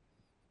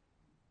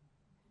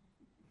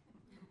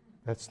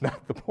 That's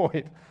not the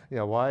point.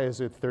 Why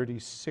is it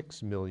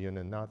 36 million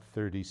and not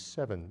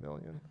 37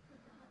 million?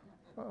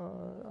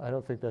 I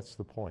don't think that's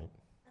the point.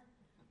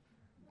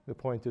 The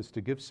point is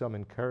to give some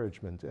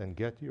encouragement and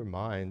get your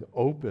mind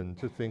open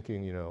to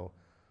thinking,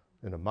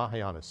 in a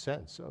Mahayana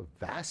sense of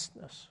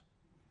vastness.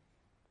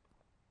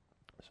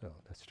 So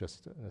that's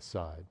just an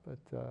aside, but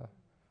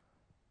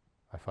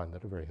I find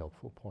that a very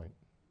helpful point.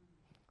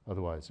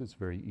 Otherwise, it's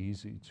very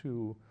easy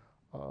to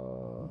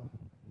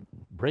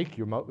break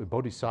your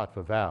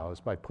bodhisattva vows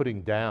by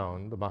putting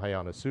down the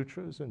Mahayana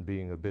sutras and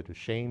being a bit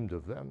ashamed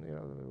of them.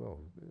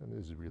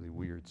 This is really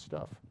weird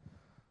stuff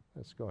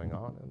that's going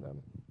on in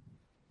them.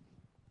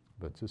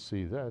 But to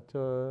see that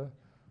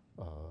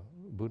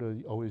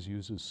Buddha always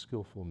uses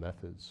skillful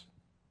methods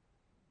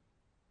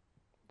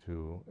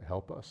to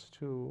help us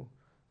to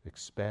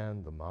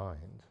expand the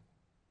mind,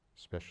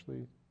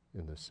 especially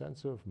in the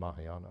sense of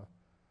Mahayana,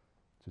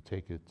 to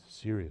take it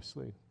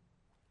seriously.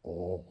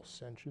 All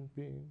sentient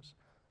beings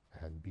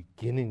and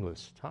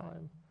beginningless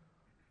time,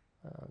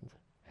 and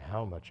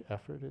how much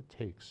effort it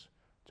takes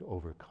to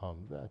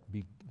overcome that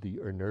the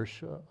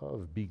inertia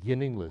of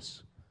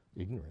beginningless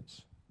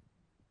ignorance.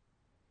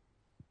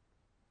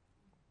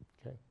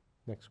 Okay,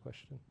 next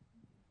question.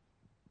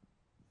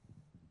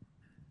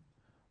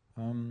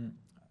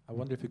 I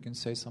wonder if you can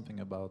say something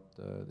about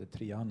the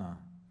Triyana.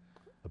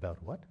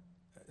 About what?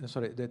 We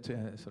call it the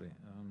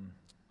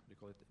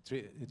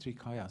three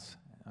kayas.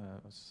 I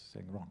was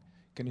saying wrong.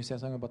 Can you say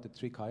something about the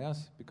 3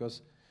 kayas?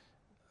 Because,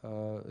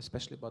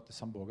 especially about the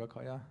Sambhoga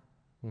kaya,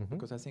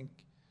 because I think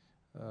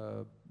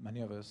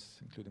many of us,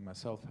 including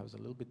myself, has a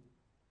little bit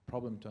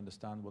problem to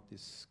understand what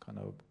this kind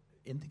of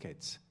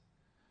indicates.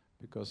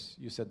 Because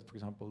you said, for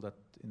example, that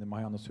in the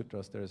Mahayana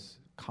Sutras there's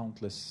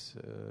countless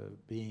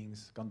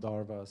beings,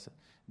 Gandharvas.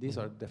 These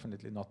are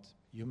definitely not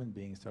human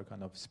beings. They're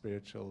kind of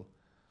spiritual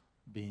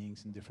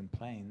beings in different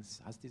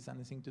planes. Has this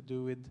anything to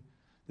do with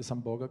the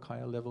Sambhoga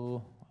kaya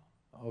level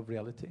of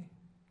reality?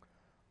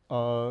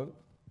 No,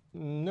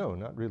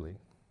 not really.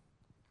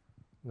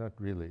 Not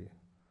really.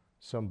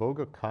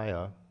 Sambhoga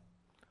kaya,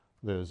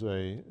 there's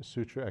a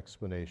sutra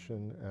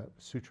explanation,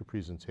 sutra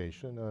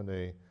presentation, and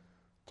a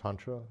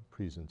Tantra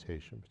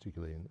presentation,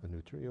 particularly in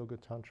Anuttara Yoga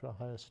Tantra,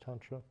 highest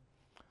Tantra.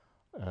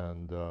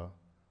 And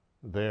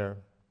there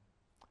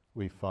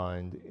we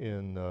find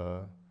in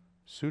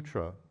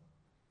sutra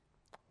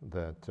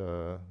that,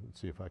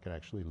 let's see if I can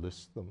actually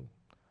list them,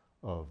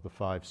 of the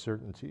 5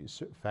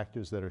 certainties,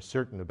 factors that are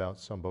certain about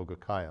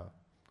Sambhogakaya,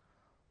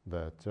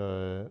 that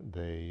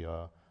they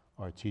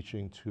are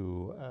teaching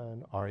to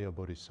an Arya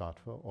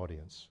Bodhisattva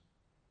audience.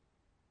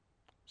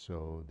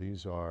 So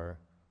these are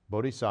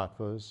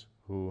bodhisattvas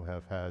who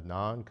have had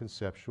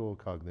non-conceptual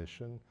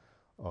cognition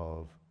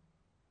of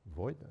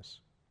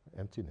voidness,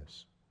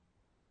 emptiness.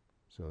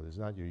 So there's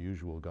not your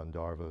usual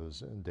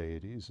Gandharvas and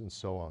deities and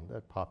so on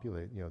that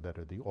populate, that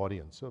are the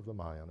audience of the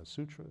Mahayana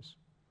Sutras.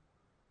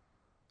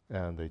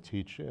 And they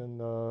teach in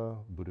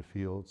Buddha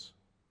fields,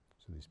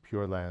 so these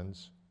pure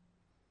lands,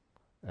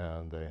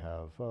 and they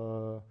have,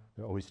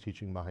 they're always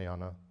teaching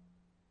Mahayana,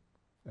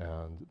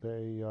 and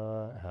they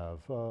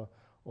have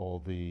all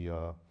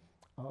the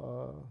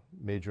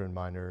major and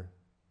minor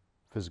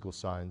physical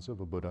signs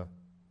of a Buddha,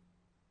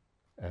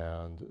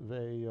 and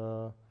they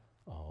go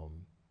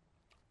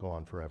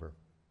on forever.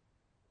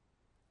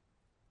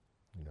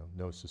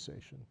 No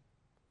cessation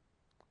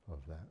of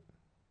that.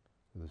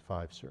 The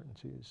 5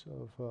 certainties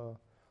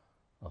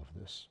of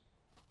this.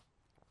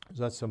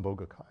 So that's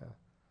Sambhogakaya.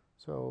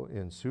 So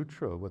in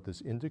Sutra, what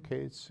this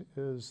indicates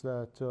is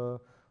that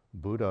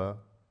Buddha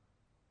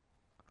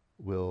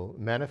will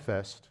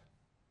manifest,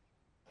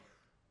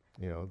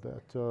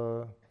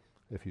 that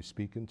if you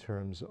speak in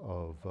terms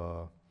of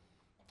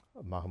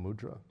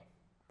Mahamudra,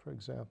 for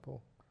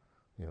example,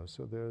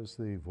 so there's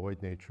the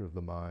void nature of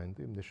the mind,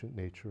 the omniscient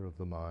nature of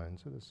the mind.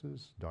 So this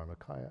is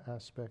Dharmakaya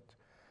aspect,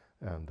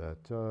 and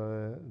that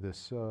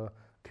this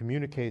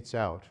communicates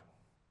out.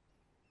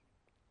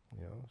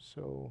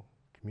 So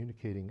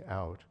communicating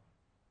out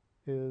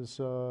is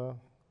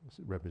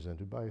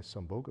represented by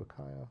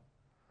Sambhogakaya,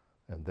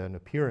 and then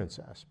appearance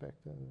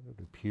aspect, and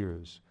it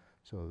appears.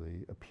 So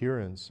the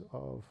appearance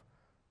of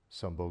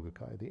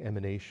Sambhogakaya, the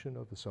emanation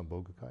of the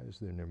Sambhogakaya is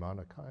the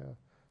Nirmanakaya.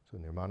 So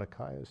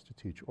Nirmanakaya is to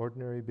teach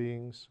ordinary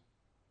beings.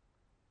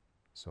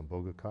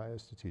 Sambhogakaya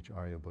is to teach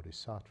Arya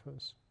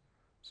Bodhisattvas.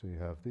 So you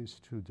have these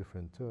 2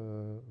 different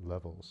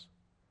levels.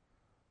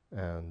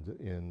 And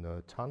in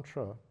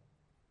Tantra,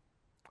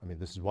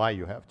 this is why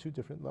you have 2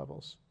 different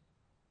levels,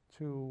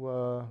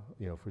 for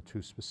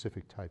 2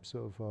 specific types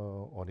of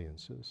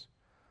audiences.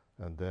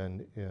 And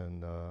then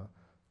in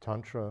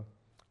Tantra,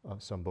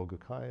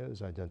 Sambhogakaya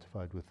is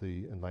identified with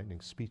the enlightening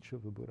speech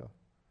of the Buddha.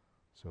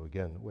 So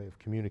again, a way of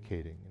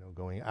communicating,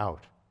 going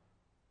out.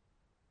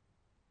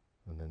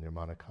 And then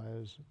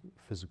Nirmanakaya is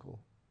physical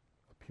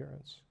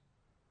appearance.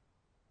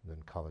 And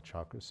then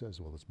Kalachakra says,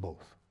 well, it's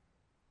both.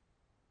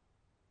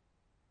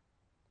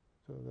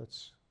 So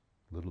that's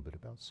a little bit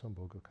about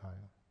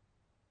Sambhogakaya.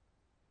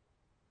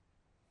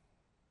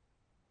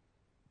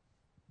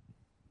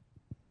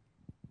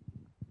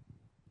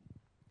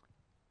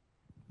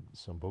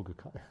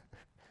 Sambhogakaya.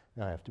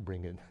 Now I have to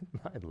bring in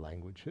my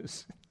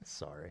languages.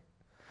 Sorry.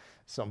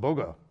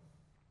 Sambhoga.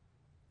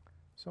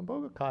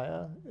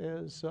 Sambhogakaya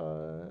is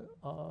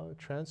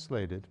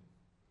translated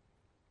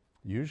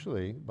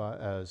usually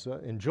as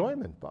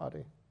enjoyment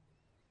body.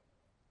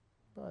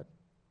 But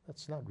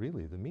that's not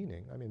really the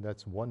meaning.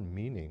 That's one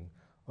meaning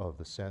of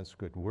the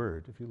Sanskrit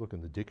word. If you look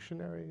in the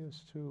dictionary,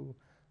 is to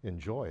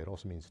enjoy. It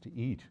also means to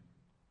eat.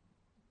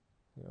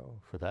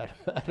 For that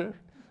matter,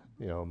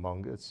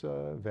 among its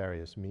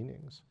various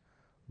meanings.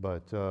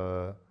 But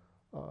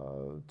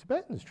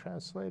Tibetans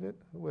translate it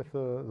with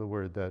the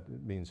word that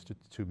it means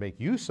to make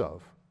use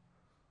of.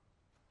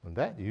 And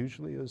that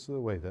usually is the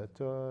way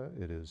that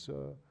it is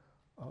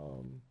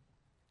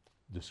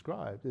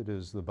described. It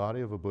is the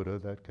body of a Buddha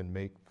that can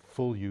make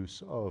full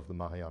use of the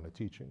Mahayana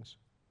teachings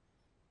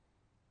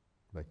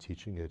by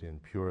teaching it in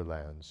pure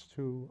lands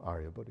to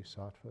Arya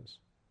Bodhisattvas.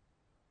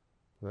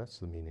 That's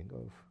the meaning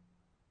of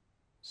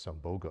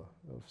Sambhoga,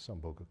 of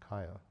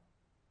Sambhogakaya.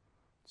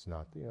 It's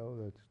not,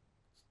 that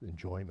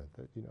enjoyment,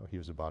 that,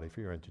 here's a body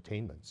for your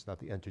entertainment. It's not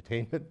the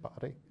entertainment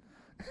body.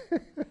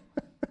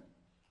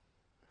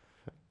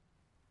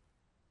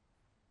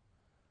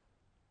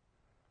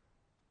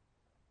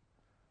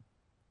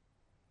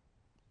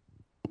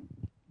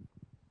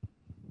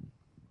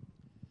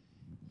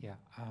 Yeah,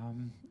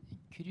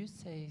 could you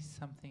say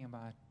something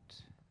about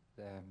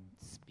the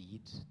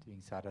speed,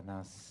 doing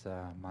sadhanas,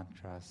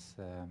 mantras?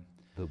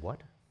 The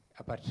what?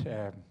 About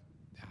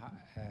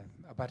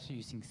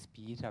using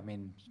speed.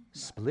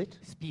 Split?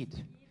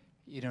 Speed.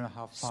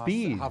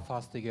 Speed. How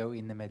fast to go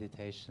in the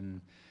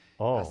meditation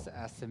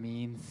as a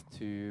means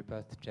to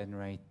both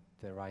generate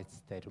the right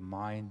state of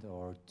mind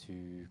or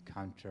to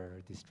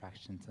counter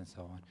distractions and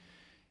so on.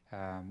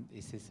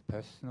 Is this a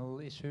personal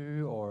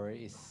issue, or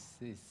is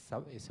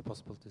it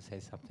possible to say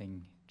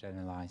something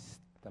generalized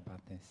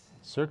about this?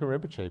 Circa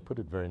Rinpoche put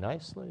it very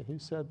nicely. He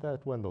said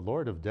that when the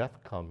Lord of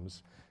Death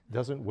comes,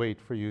 doesn't wait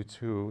for you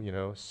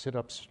to, sit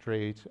up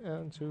straight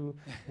and to,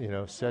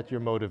 set your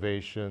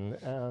motivation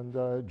and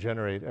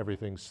generate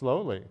everything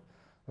slowly.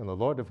 When the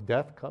Lord of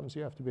Death comes,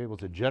 you have to be able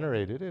to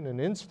generate it in an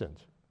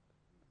instant.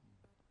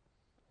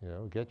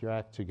 Get your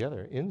act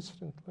together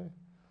instantly.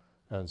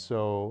 And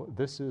so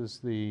this is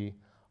the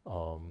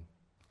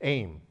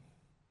aim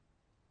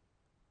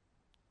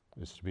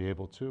is to be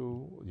able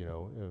to,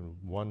 in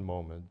one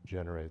moment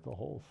generate the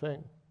whole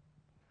thing.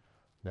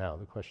 Now,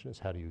 the question is,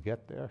 how do you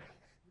get there?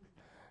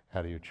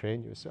 How do you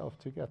train yourself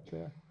to get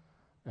there?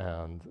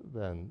 And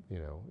then,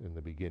 in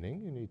the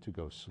beginning, you need to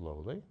go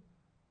slowly.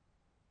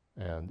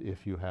 And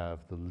if you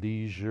have the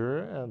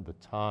leisure and the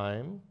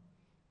time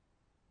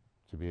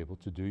to be able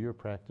to do your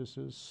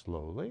practices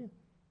slowly,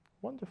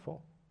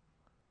 wonderful.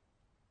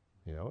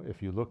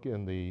 If you look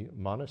in the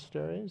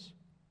monasteries,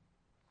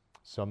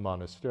 some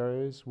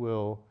monasteries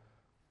will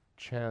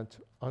chant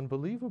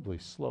unbelievably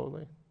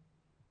slowly.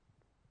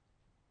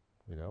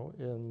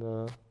 In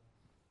the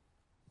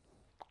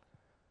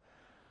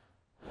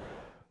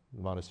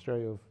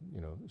monastery of,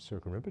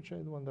 Serkan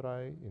Rinpoche, the one that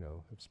I,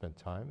 have spent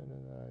time in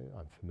and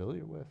I'm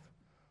familiar with,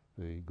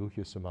 the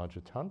Guhya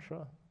Samaja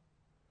Tantra,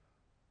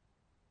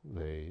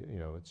 they,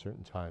 at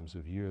certain times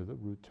of year, the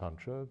root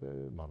Tantra,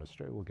 the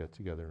monastery will get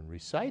together and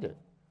recite it,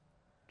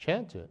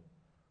 chant it.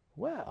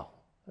 Well,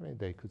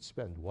 they could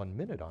spend 1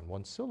 minute on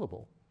one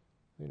syllable,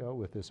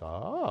 with this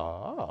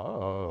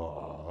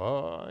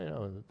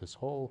this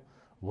whole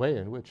way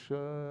in which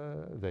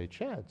they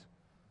chant.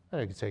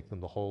 And it could take them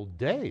the whole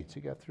day to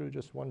get through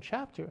just one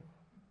chapter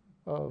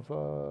of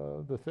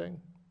the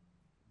thing.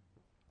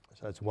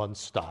 So that's one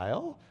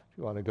style, if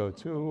you want to go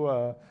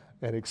to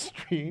an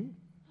extreme.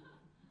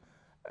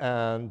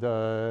 And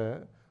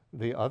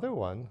the other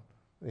one,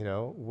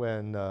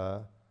 when,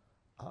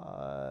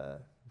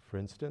 for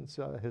instance,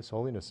 His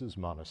Holiness's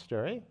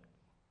monastery,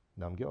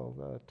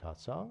 Namgyal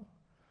Tatsang,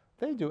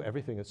 they do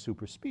everything at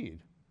super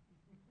speed.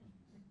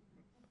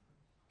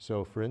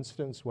 So, for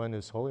instance, when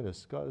His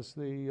Holiness does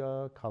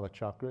the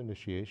Kalachakra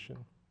initiation,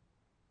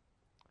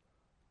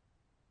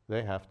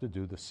 they have to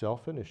do the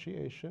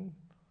self-initiation,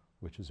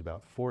 which is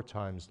about 4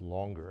 times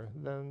longer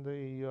than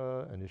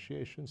the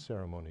initiation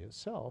ceremony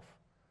itself,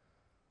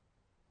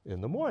 in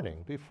the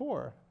morning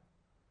before.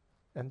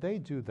 And they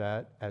do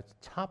that at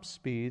top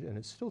speed, and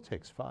it still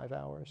takes 5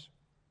 hours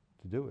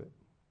to do it.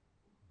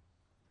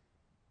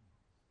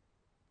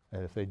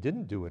 And if they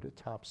didn't do it at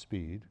top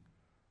speed,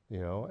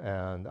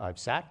 and I've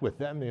sat with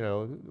them,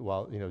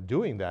 while,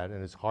 doing that,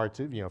 and it's hard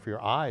to, for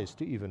your eyes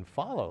to even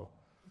follow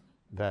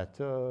that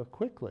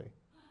quickly.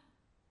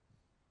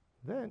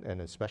 Then, and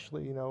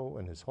especially,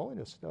 when His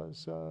Holiness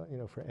does,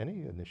 for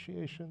any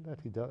initiation that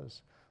he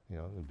does,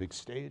 the big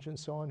stage and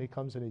so on, he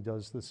comes and he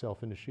does the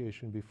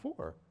self-initiation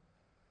before.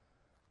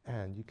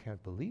 And you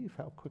can't believe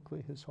how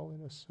quickly His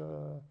Holiness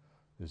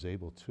is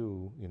able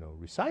to,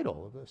 recite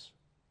all of this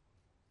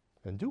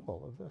and do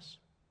all of this.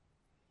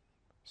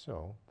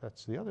 So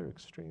that's the other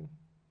extreme.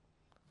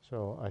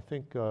 So I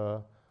think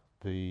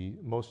the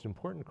most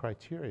important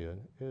criterion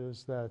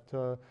is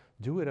that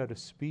do it at a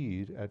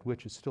speed at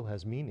which it still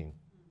has meaning.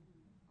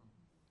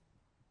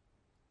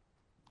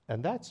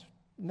 And that's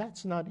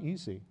not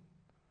easy.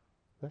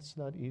 That's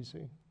not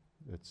easy.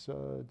 It's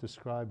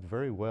described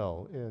very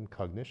well in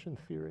cognition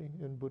theory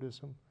in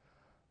Buddhism.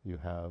 You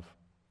have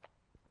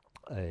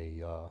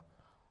a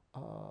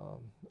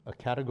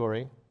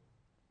category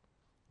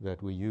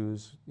that we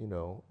use,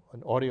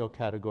 an audio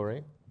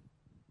category.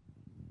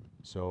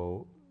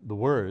 So the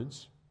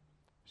words,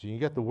 so you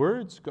get the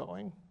words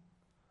going,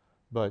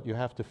 but you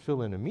have to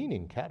fill in a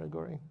meaning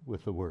category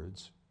with the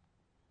words.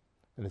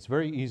 And it's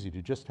very easy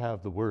to just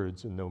have the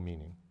words and no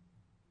meaning.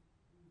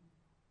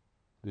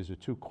 These are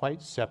two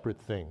quite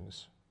separate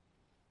things.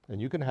 And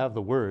you can have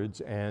the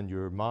words and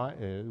your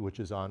mind,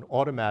 which is on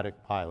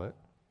automatic pilot,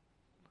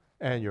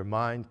 and your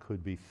mind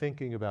could be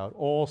thinking about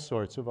all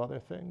sorts of other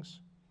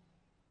things.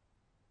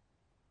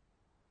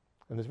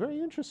 And it's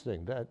very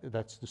interesting that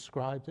that's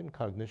described in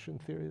cognition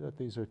theory, that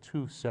these are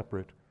two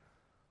separate,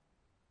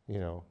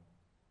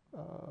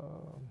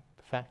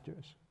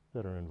 factors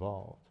that are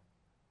involved.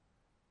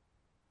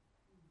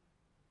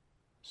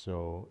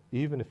 So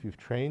even if you've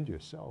trained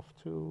yourself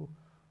to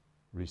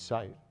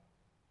recite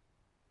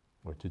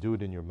or to do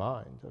it in your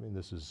mind,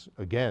 this is,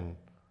 again,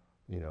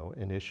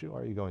 an issue.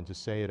 Are you going to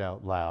say it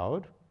out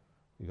loud?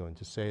 You're going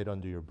to say it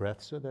under your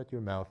breath so that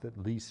your mouth at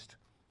least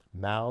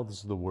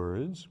mouths the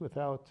words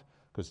without,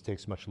 because it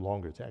takes much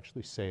longer to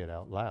actually say it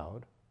out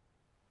loud.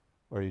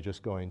 Or are you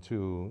just going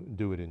to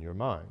do it in your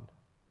mind?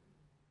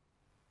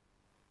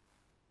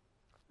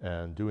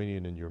 And doing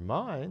it in your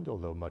mind,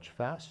 although much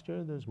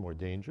faster, there's more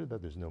danger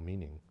that there's no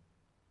meaning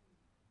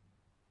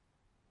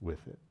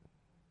with it.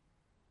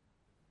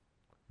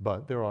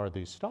 But there are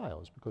these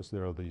styles, because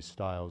there are these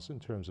styles in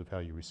terms of how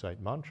you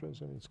recite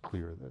mantras, and it's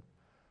clear that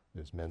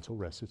there's mental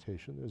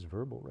recitation, there's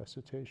verbal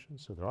recitation,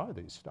 so there are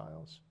these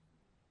styles.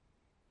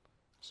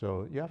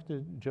 So you have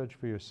to judge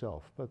for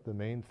yourself, but the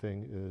main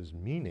thing is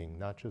meaning,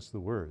 not just the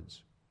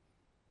words.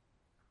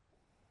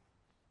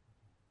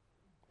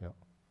 Yeah.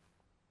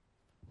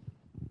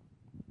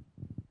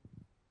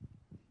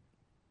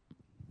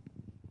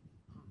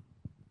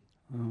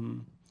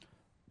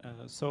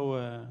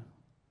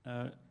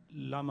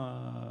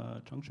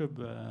 Lama Changchub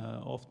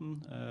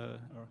often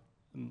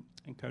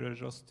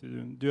encourages us to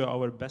do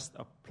our best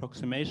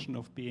approximation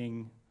of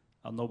being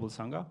a noble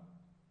Sangha.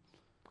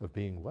 Of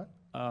being what?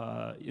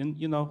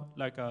 you know,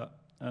 like a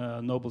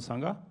noble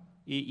sangha,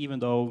 even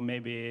though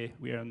maybe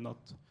we are not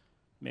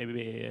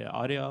maybe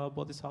Arya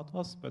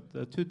bodhisattvas,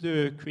 but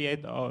to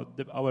create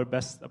our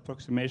best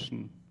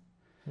approximation.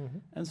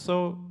 And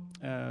so,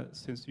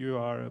 since you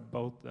are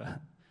both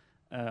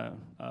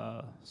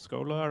a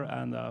scholar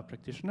and a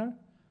practitioner,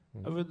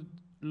 I would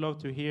love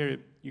to hear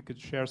you could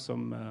share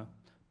some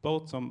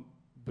both some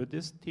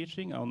Buddhist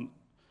teaching on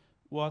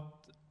what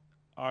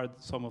are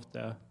some of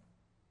the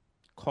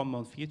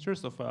common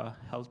features of a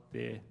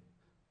healthy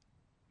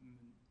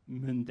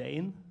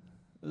mundane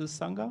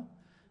sangha,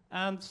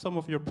 and some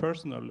of your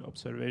personal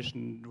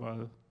observation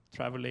while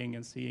traveling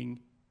and seeing.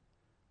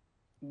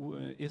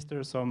 Is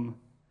there some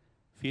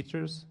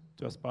features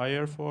to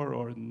aspire for,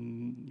 or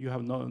you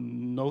have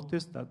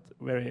noticed that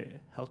very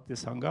healthy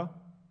sangha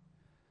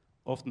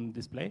often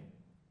display?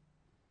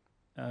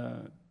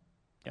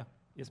 Yeah,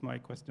 is my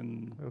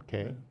question.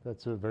 Okay,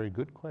 that's a very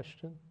good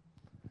question.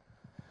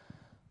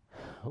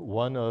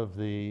 One of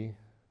the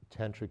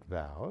tantric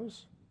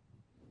vows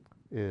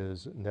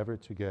is never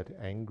to get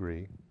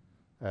angry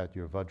at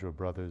your Vajra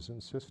brothers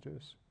and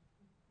sisters.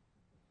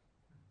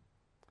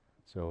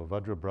 So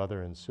Vajra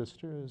brother and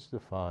sister is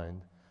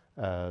defined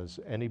as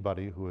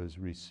anybody who has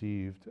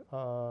received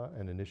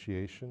an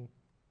initiation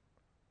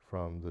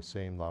from the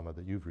same Lama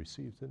that you've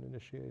received an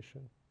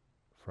initiation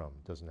from.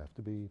 It doesn't have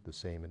to be the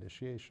same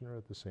initiation or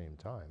at the same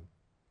time.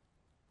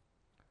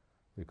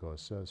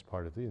 Because as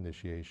part of the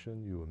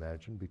initiation, you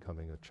imagine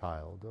becoming a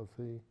child of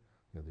the,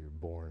 you're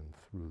born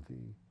through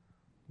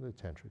the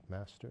tantric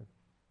master.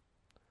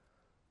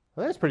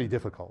 Well, that's pretty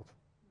difficult,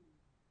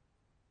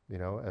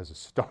 as a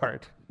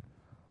start,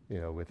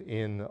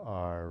 within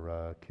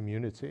our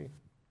community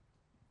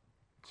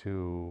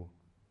to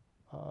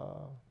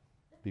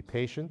be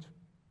patient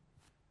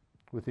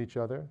with each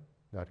other,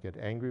 not get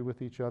angry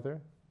with each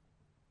other.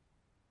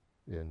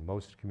 In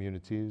most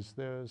communities,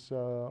 there's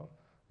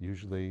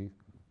usually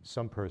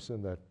some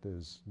person that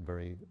is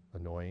very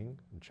annoying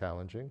and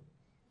challenging.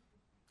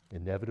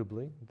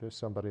 Inevitably, there's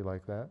somebody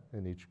like that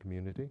in each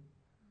community.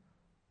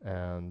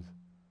 And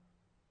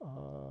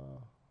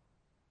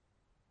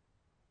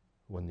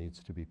one needs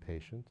to be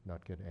patient,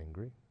 not get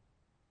angry.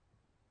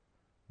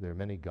 There are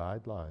many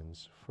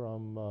guidelines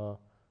from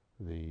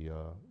the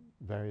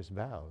various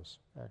vows,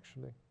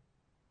 actually.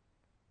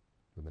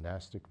 The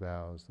monastic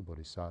vows, the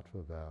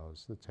bodhisattva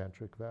vows, the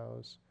tantric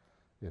vows,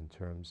 in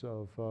terms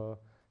of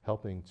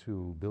helping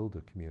to build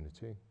a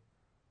community.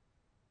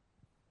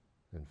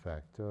 In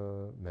fact,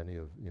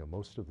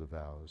 most of the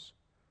vows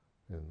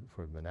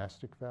for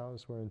monastic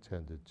vows were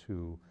intended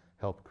to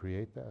help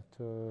create that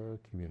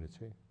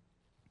community.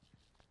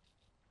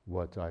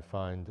 What I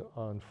find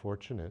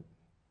unfortunate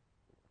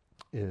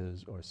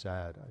is, or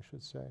sad, I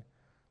should say,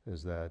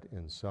 is that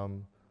in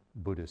some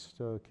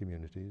Buddhist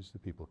communities, the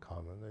people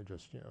come and they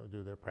just,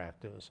 do their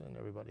practice and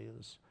everybody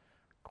is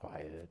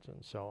quiet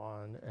and so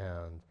on,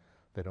 and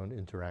they don't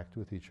interact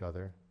with each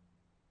other,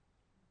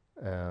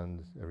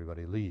 and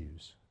everybody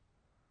leaves.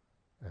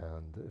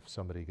 And if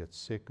somebody gets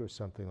sick or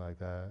something like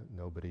that,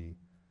 nobody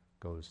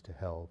goes to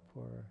help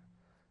or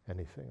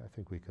anything. I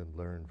think we can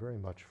learn very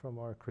much from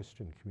our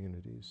Christian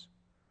communities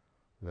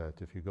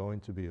that if you're going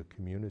to be a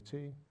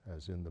community,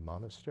 as in the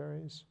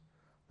monasteries,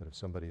 that if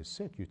somebody is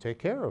sick, you take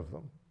care of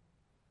them.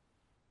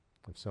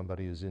 If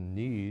somebody is in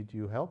need,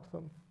 you help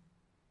them.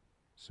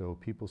 So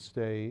people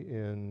stay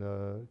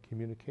in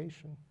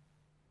communication.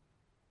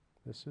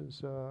 This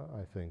is,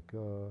 I think,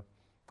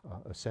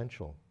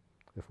 essential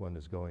if one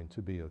is going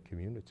to be a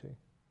community.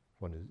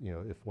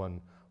 If one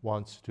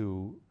wants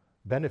to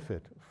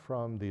benefit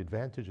from the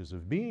advantages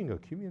of being a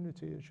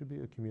community, it should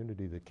be a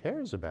community that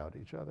cares about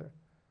each other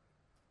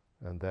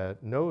and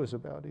that knows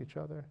about each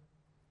other,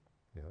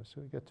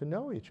 so we get to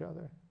know each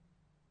other.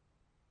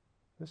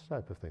 This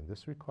type of thing.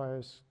 This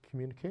requires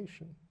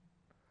communication.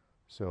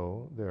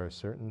 So there are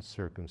certain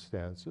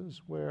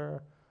circumstances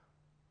where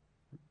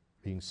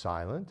being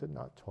silent and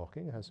not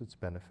talking has its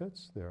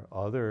benefits. There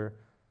are other,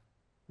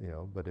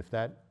 but if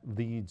that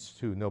leads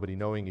to nobody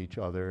knowing each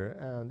other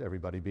and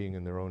everybody being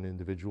in their own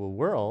individual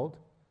world,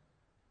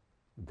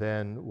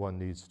 then one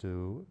needs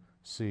to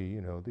see,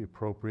 the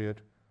appropriate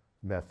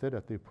method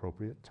at the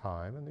appropriate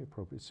time and the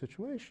appropriate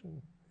situation.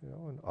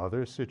 In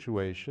other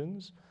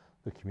situations,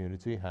 the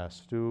community has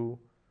to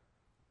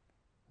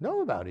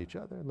know about each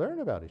other,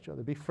 learn about each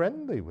other, be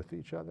friendly with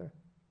each other,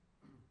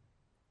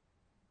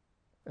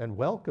 and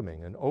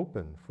welcoming and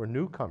open for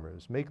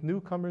newcomers, make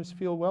newcomers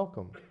feel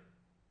welcome.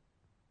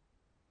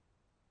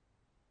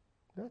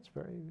 That's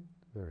very,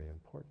 very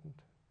important.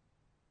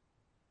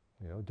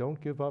 Don't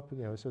give up,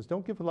 it says,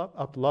 don't give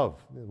up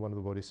love, one of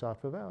the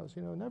bodhisattva vows.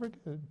 Never,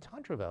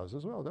 Tantra vows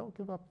as well, don't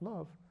give up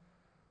love,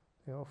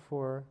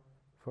 for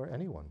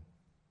anyone.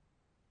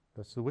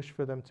 That's the wish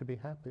for them to be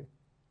happy.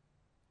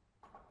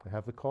 They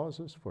have the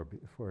causes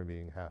for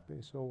being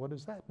happy. So what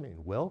does that mean?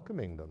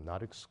 Welcoming them,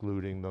 not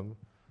excluding them,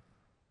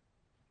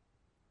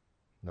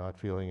 not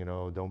feeling,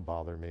 don't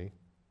bother me,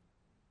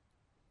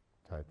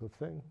 type of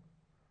thing.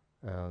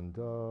 And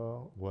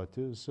what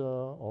is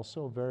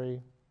also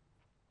very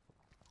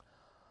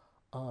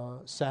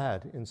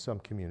sad in some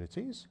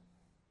communities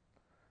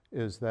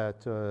is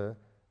that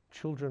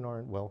children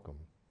aren't welcome.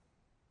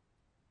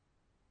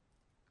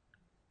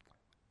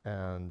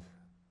 And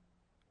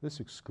this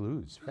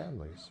excludes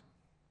families.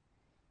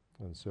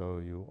 And so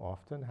you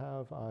often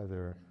have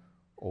either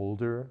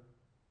older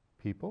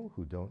people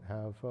who don't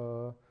have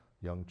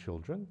young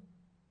children,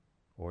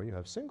 or you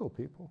have single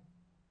people.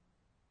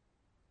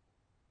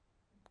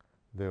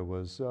 There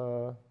was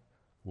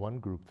one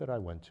group that I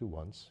went to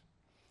once,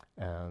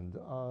 and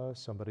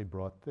somebody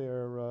brought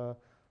their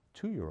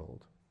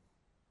 2-year-old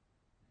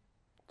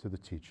to the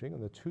teaching,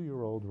 and the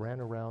 2-year-old ran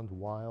around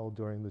wild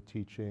during the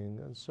teaching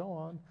and so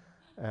on.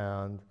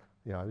 And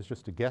I was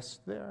just a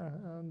guest there,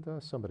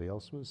 and somebody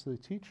else was the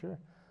teacher.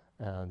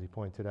 And he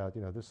pointed out,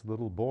 this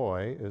little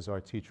boy is our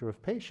teacher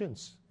of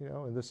patience,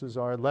 and this is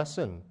our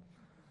lesson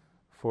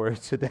for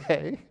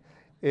today,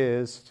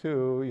 is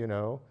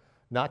to,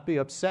 not be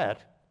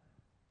upset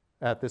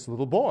at this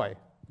little boy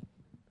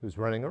who's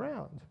running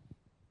around.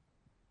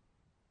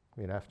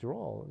 I mean, after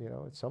all,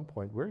 at some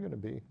point we're going to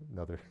be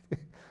another,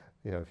 if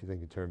you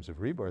think in terms of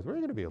rebirth, we're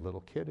going to be a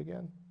little kid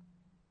again.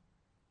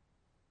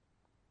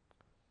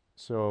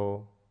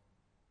 So,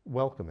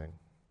 welcoming.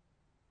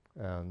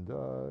 And,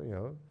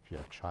 if you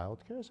have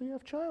childcare, so you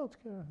have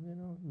childcare,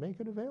 make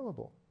it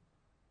available.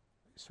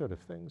 These sort of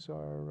things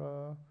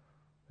are,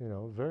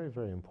 very,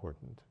 very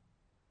important.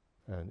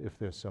 And if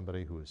there's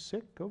somebody who is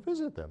sick, go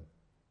visit them.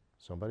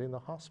 Somebody in the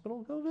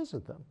hospital, go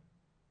visit them.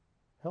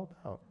 Help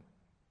out.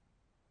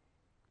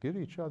 Give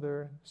each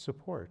other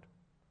support.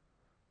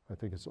 I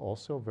think it's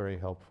also very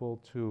helpful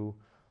to,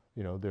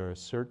 there are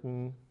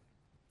certain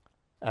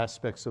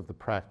aspects of the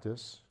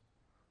practice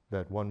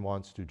that one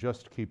wants to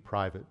just keep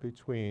private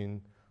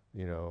between,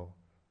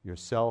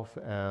 yourself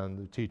and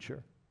the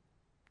teacher.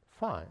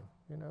 Fine,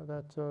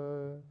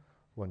 that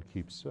one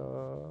keeps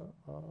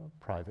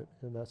private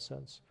in that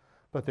sense.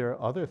 But there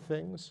are other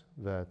things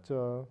that,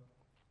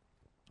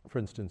 for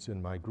instance,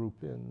 in my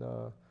group in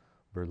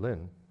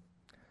Berlin,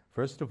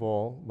 first of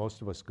all,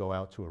 most of us go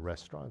out to a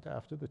restaurant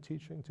after the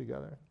teaching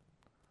together.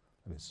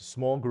 I mean, it's a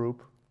small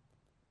group.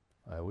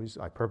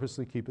 I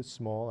purposely keep it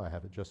small. I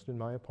have it just in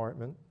my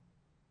apartment.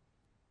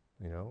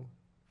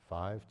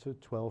 5 to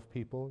 12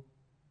 people,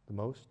 the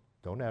most.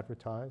 Don't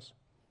advertise,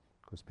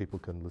 because people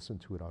can listen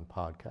to it on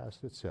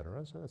podcasts,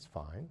 etc. So that's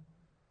fine.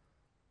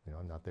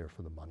 I'm not there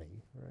for the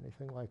money or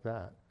anything like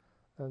that.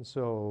 And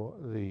so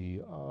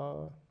the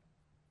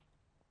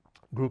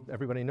group,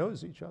 everybody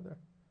knows each other.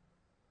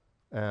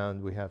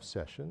 And we have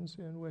sessions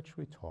in which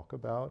we talk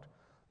about,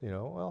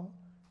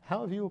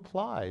 how have you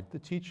applied the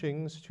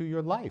teachings to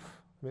your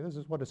life? I mean, this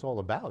is what it's all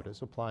about,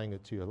 is applying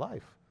it to your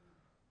life.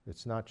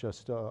 It's not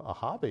just a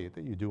hobby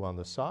that you do on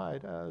the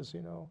side as,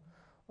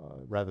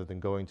 rather than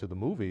going to the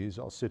movies,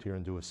 I'll sit here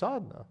and do a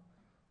sadhana.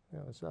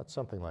 It's not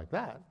something like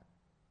that.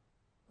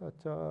 But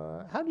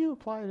how do you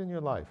apply it in your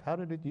life? How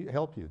did it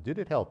help you? Did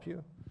it help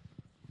you?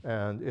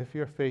 And if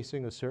you're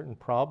facing a certain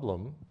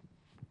problem,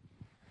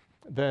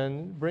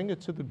 then bring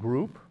it to the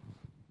group.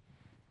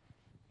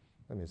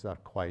 I mean, it's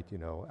not quite,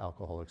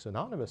 Alcoholics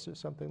Anonymous or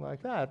something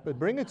like that, but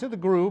bring it to the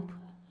group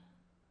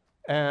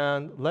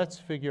and let's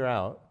figure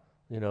out,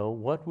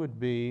 what would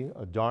be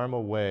a Dharma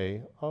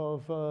way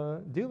of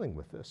dealing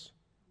with this?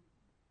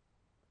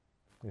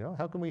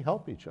 How can we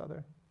help each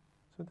other?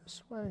 So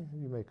this way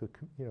you make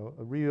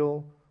a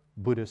real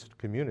Buddhist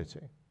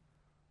community.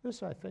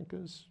 This, I think,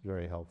 is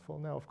very helpful.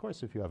 Now, of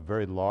course, if you have a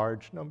very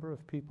large number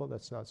of people,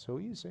 that's not so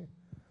easy.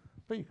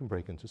 But you can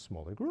break into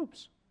smaller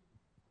groups.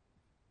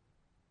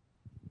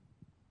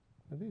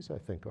 And these, I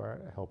think,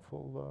 are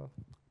helpful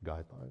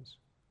guidelines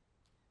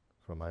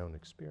from my own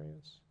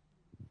experience.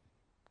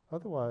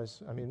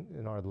 Otherwise, I mean,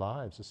 in our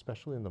lives,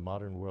 especially in the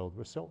modern world,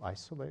 we're so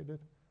isolated.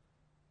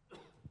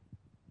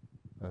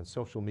 And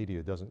social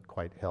media doesn't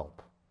quite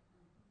help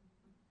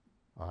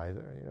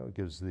either. It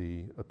gives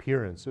the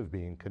appearance of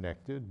being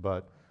connected,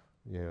 but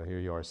here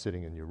you are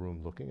sitting in your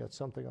room looking at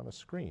something on a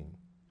screen.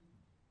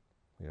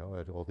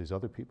 At all these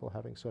other people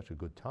having such a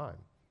good time.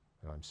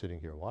 And I'm sitting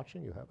here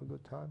watching you have a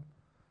good time.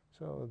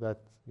 So that,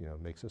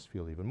 makes us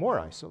feel even more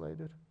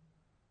isolated.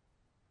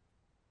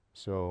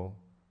 So,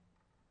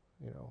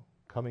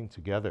 coming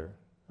together,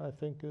 I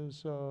think,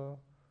 is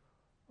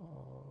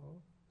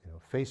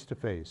face to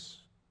face.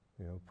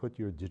 Put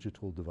your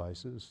digital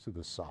devices to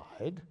the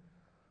side.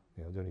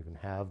 Don't even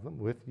have them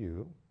with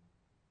you,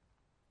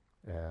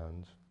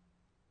 and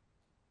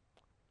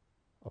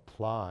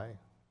apply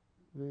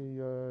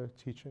the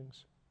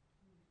teachings.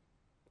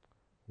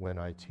 When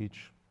I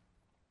teach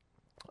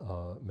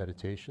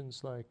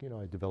meditations, I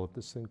developed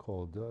this thing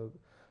called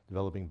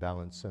developing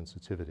balanced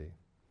sensitivity,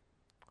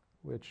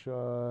 which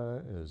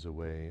is a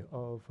way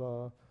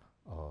of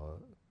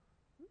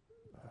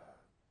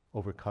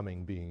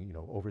overcoming being,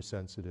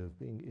 oversensitive,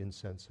 being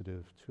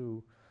insensitive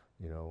to,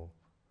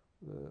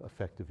 the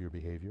effect of your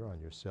behavior on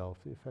yourself,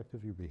 the effect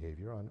of your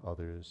behavior on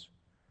others,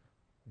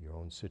 your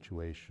own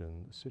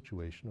situation, the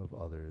situation of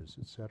others,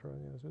 etc.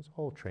 It's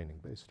all training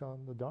based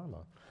on the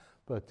Dharma.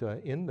 But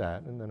in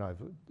that, and then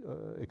I've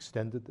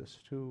extended this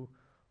to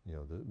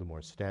the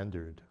more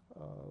standard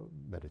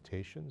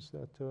meditations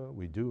that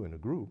we do in a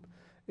group,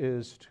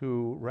 is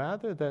to,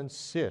 rather than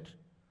sit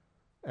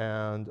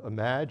and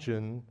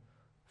imagine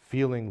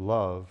feeling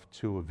love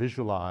to a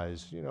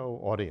visualized,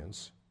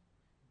 audience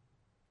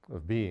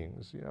of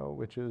beings,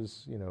 which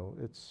is,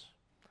 it's,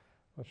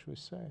 what should we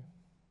say?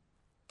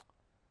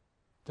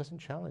 Doesn't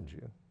challenge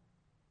you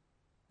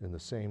in the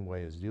same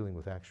way as dealing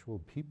with actual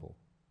people.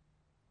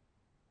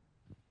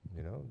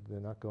 They're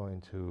not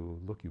going to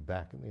look you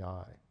back in the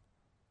eye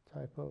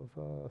type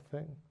of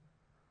thing.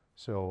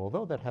 So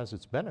although that has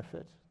its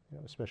benefit,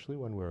 especially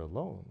when we're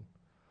alone,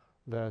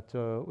 that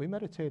we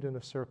meditate in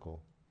a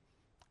circle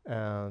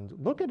and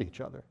look at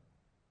each other.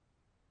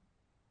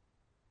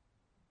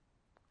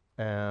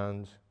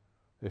 And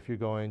if you're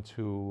going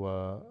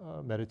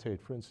to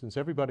meditate, for instance,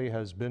 everybody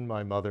has been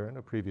my mother in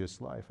a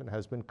previous life and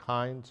has been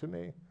kind to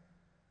me.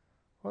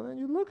 Well, then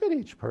you look at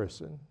each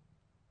person.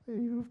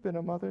 You've been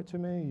a mother to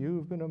me,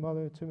 you've been a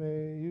mother to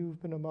me,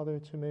 you've been a mother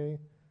to me.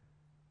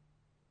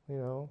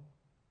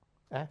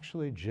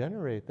 Actually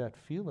generate that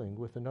feeling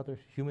with another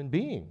human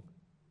being.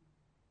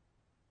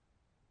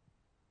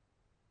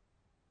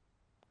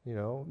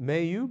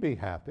 May you be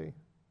happy,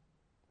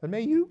 and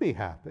may you be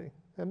happy,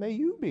 and may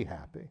you be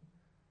happy.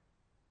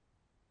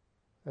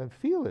 And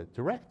feel it,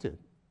 direct it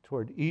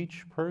toward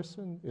each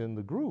person in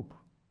the group.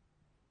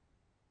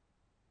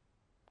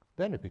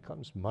 Then it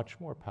becomes much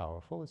more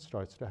powerful. It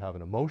starts to have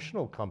an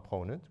emotional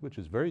component, which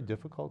is very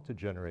difficult to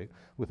generate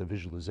with a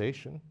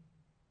visualization.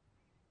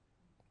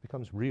 It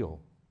becomes real.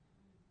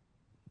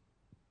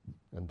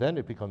 And then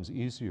it becomes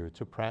easier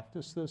to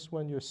practice this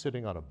when you're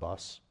sitting on a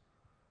bus,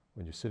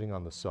 when you're sitting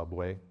on the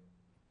subway,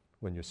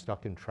 when you're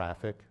stuck in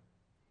traffic.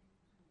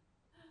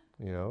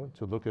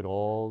 To look at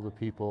all the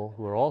people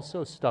who are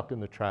also stuck in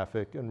the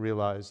traffic and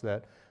realize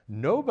that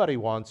nobody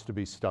wants to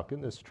be stuck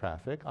in this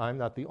traffic. I'm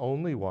not the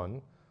only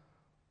one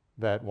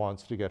that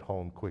wants to get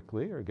home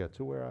quickly or get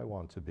to where I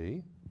want to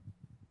be.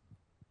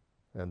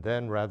 And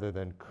then rather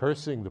than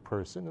cursing the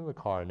person in the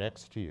car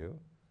next to you,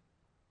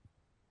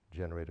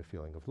 generate a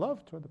feeling of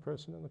love toward the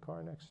person in the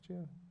car next to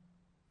you.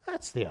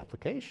 That's the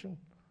application.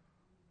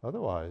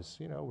 Otherwise,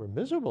 we're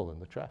miserable in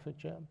the traffic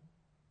jam.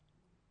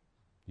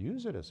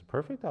 Use it as a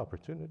perfect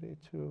opportunity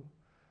to,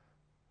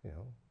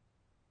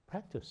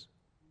 practice.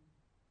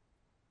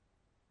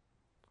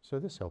 So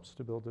this helps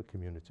to build a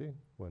community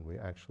when we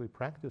actually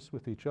practice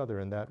with each other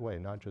in that way,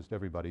 not just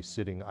everybody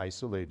sitting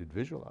isolated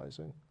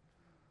visualizing,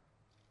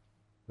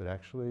 but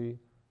actually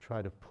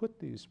try to put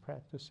these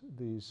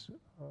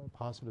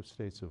positive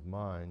states of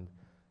mind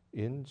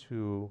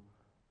into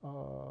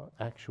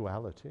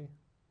actuality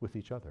with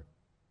each other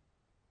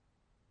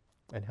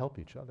and help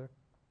each other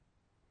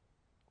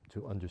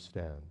to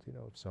understand,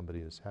 if somebody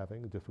is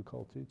having a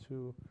difficulty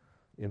to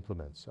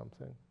implement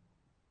something.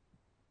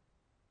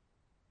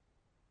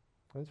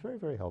 And it's very,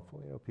 very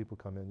helpful. People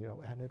come in,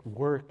 and at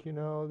work,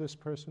 this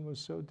person was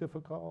so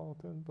difficult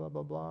and blah,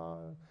 blah, blah.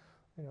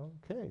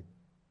 Okay,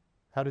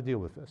 how to deal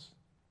with this.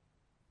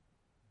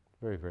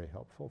 Very, very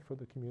helpful for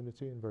the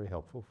community and very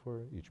helpful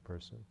for each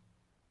person.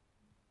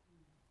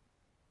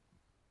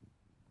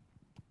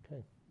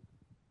 Okay.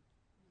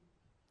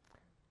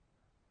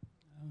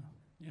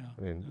 Yeah.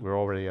 I mean, we're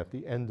already at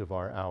the end of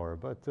our hour,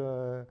 but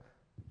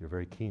you're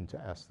very keen to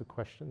ask the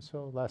question,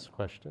 so last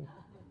question.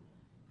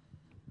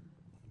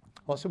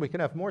 Also, we can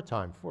have more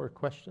time for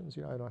questions.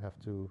 I don't have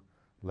to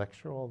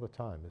lecture all the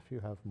time. If you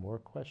have more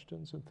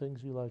questions and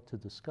things you like to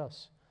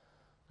discuss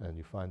and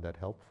you find that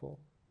helpful,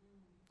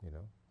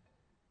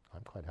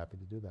 I'm quite happy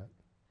to do that.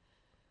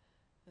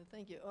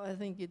 Thank you. I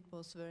think it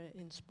was very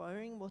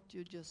inspiring what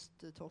you just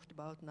talked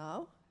about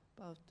now,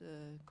 about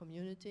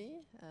community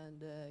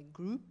and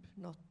group,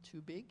 not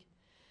too big.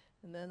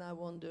 And then I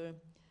wonder,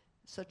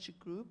 such a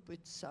group,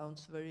 which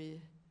sounds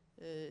very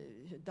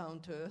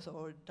down to earth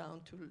or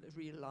down to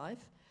real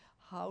life,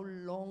 how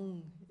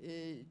long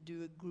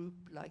do a group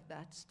like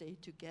that stay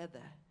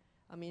together?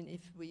 I mean,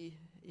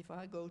 if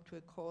I go to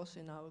a course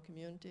in our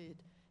community,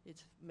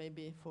 it's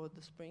maybe for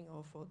the spring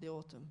or for the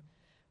autumn.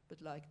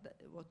 But like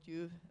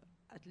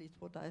at least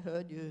what I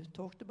heard you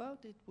talked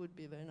about, it would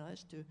be very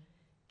nice to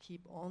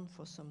keep on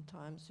for some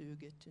time so you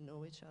get to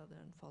know each other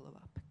and follow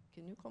up.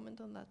 Can you comment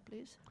on that,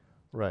 please?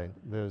 Right.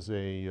 There's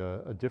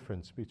a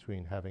difference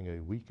between having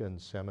a weekend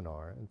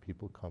seminar and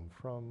people come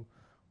from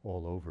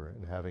all over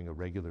and having a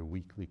regular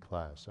weekly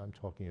class. I'm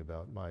talking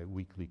about my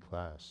weekly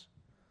class.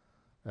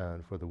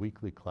 And for the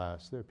weekly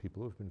class, there are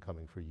people who have been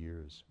coming for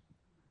years.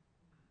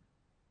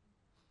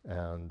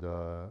 And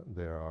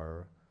there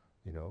are,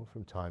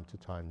 from time to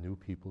time, new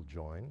people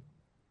join,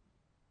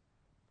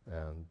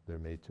 and they're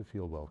made to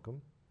feel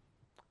welcome.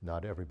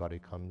 Not everybody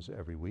comes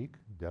every week,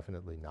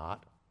 definitely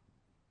not.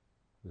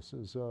 This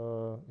is,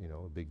 a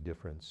big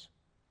difference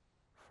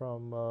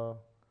from a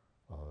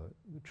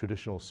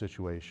traditional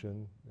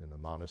situation in a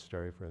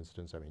monastery, for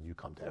instance. I mean, you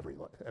come to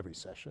every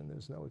session,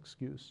 there's no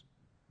excuse.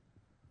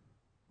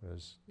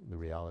 Whereas the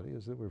reality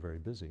is that we're very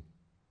busy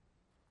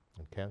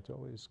and can't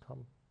always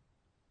come.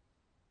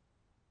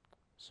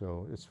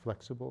 So it's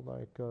flexible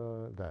like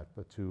that,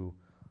 but to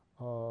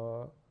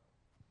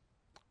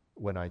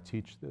when I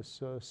teach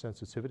this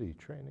sensitivity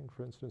training,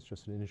 for instance,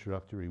 just an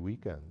introductory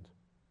weekend,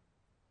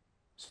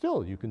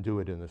 still you can do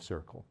it in a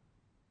circle.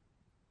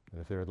 And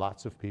if there are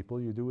lots of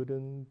people, you do it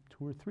in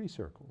 2 or 3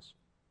 circles.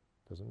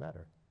 Doesn't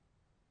matter.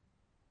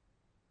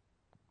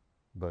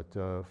 But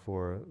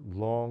for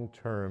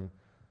long-term,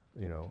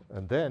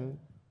 and then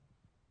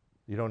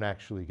you don't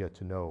actually get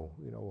to know,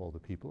 all the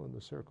people in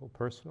the circle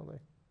personally.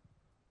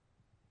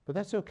 But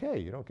that's okay.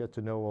 You don't get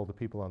to know all the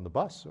people on the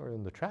bus or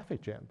in the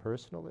traffic jam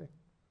personally.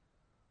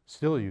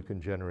 Still, you can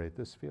generate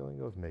this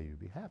feeling of, may you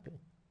be happy.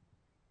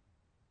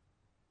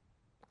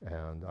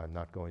 And I'm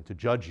not going to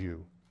judge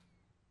you.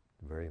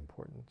 Very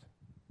important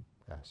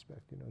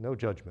aspect, no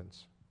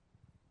judgments.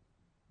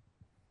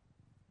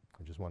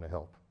 I just want to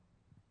help.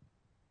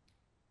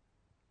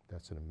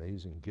 That's an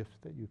amazing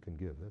gift that you can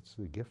give. That's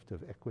the gift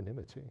of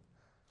equanimity.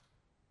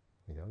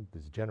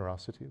 There's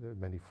generosity. There are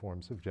many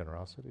forms of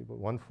generosity, but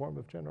one form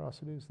of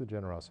generosity is the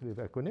generosity of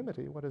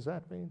equanimity. What does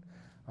that mean?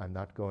 I'm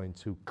not going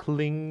to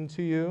cling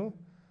to you.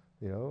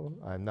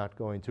 I'm not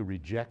going to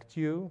reject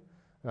you,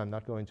 and I'm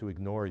not going to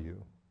ignore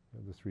you.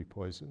 The 3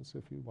 poisons,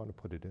 if you want to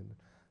put it in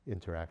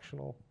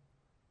interactional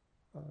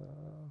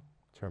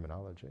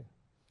terminology.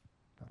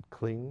 Not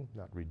cling,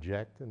 not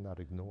reject, and not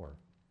ignore.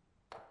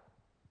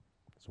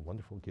 It's a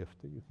wonderful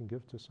gift that you can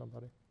give to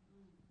somebody.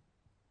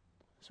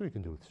 So you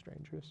can do with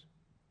strangers.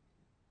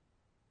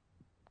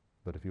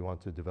 But if you want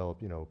to develop,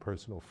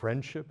 personal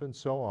friendship and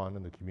so on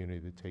in the community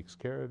that takes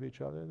care of each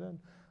other, then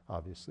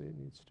obviously it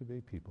needs to be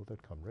people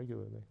that come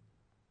regularly.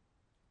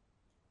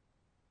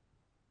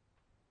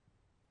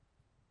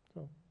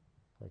 So,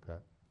 like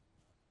that.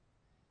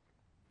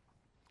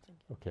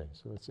 Okay,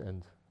 so let's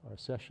end our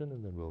session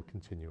and then we'll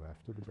continue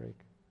after the break.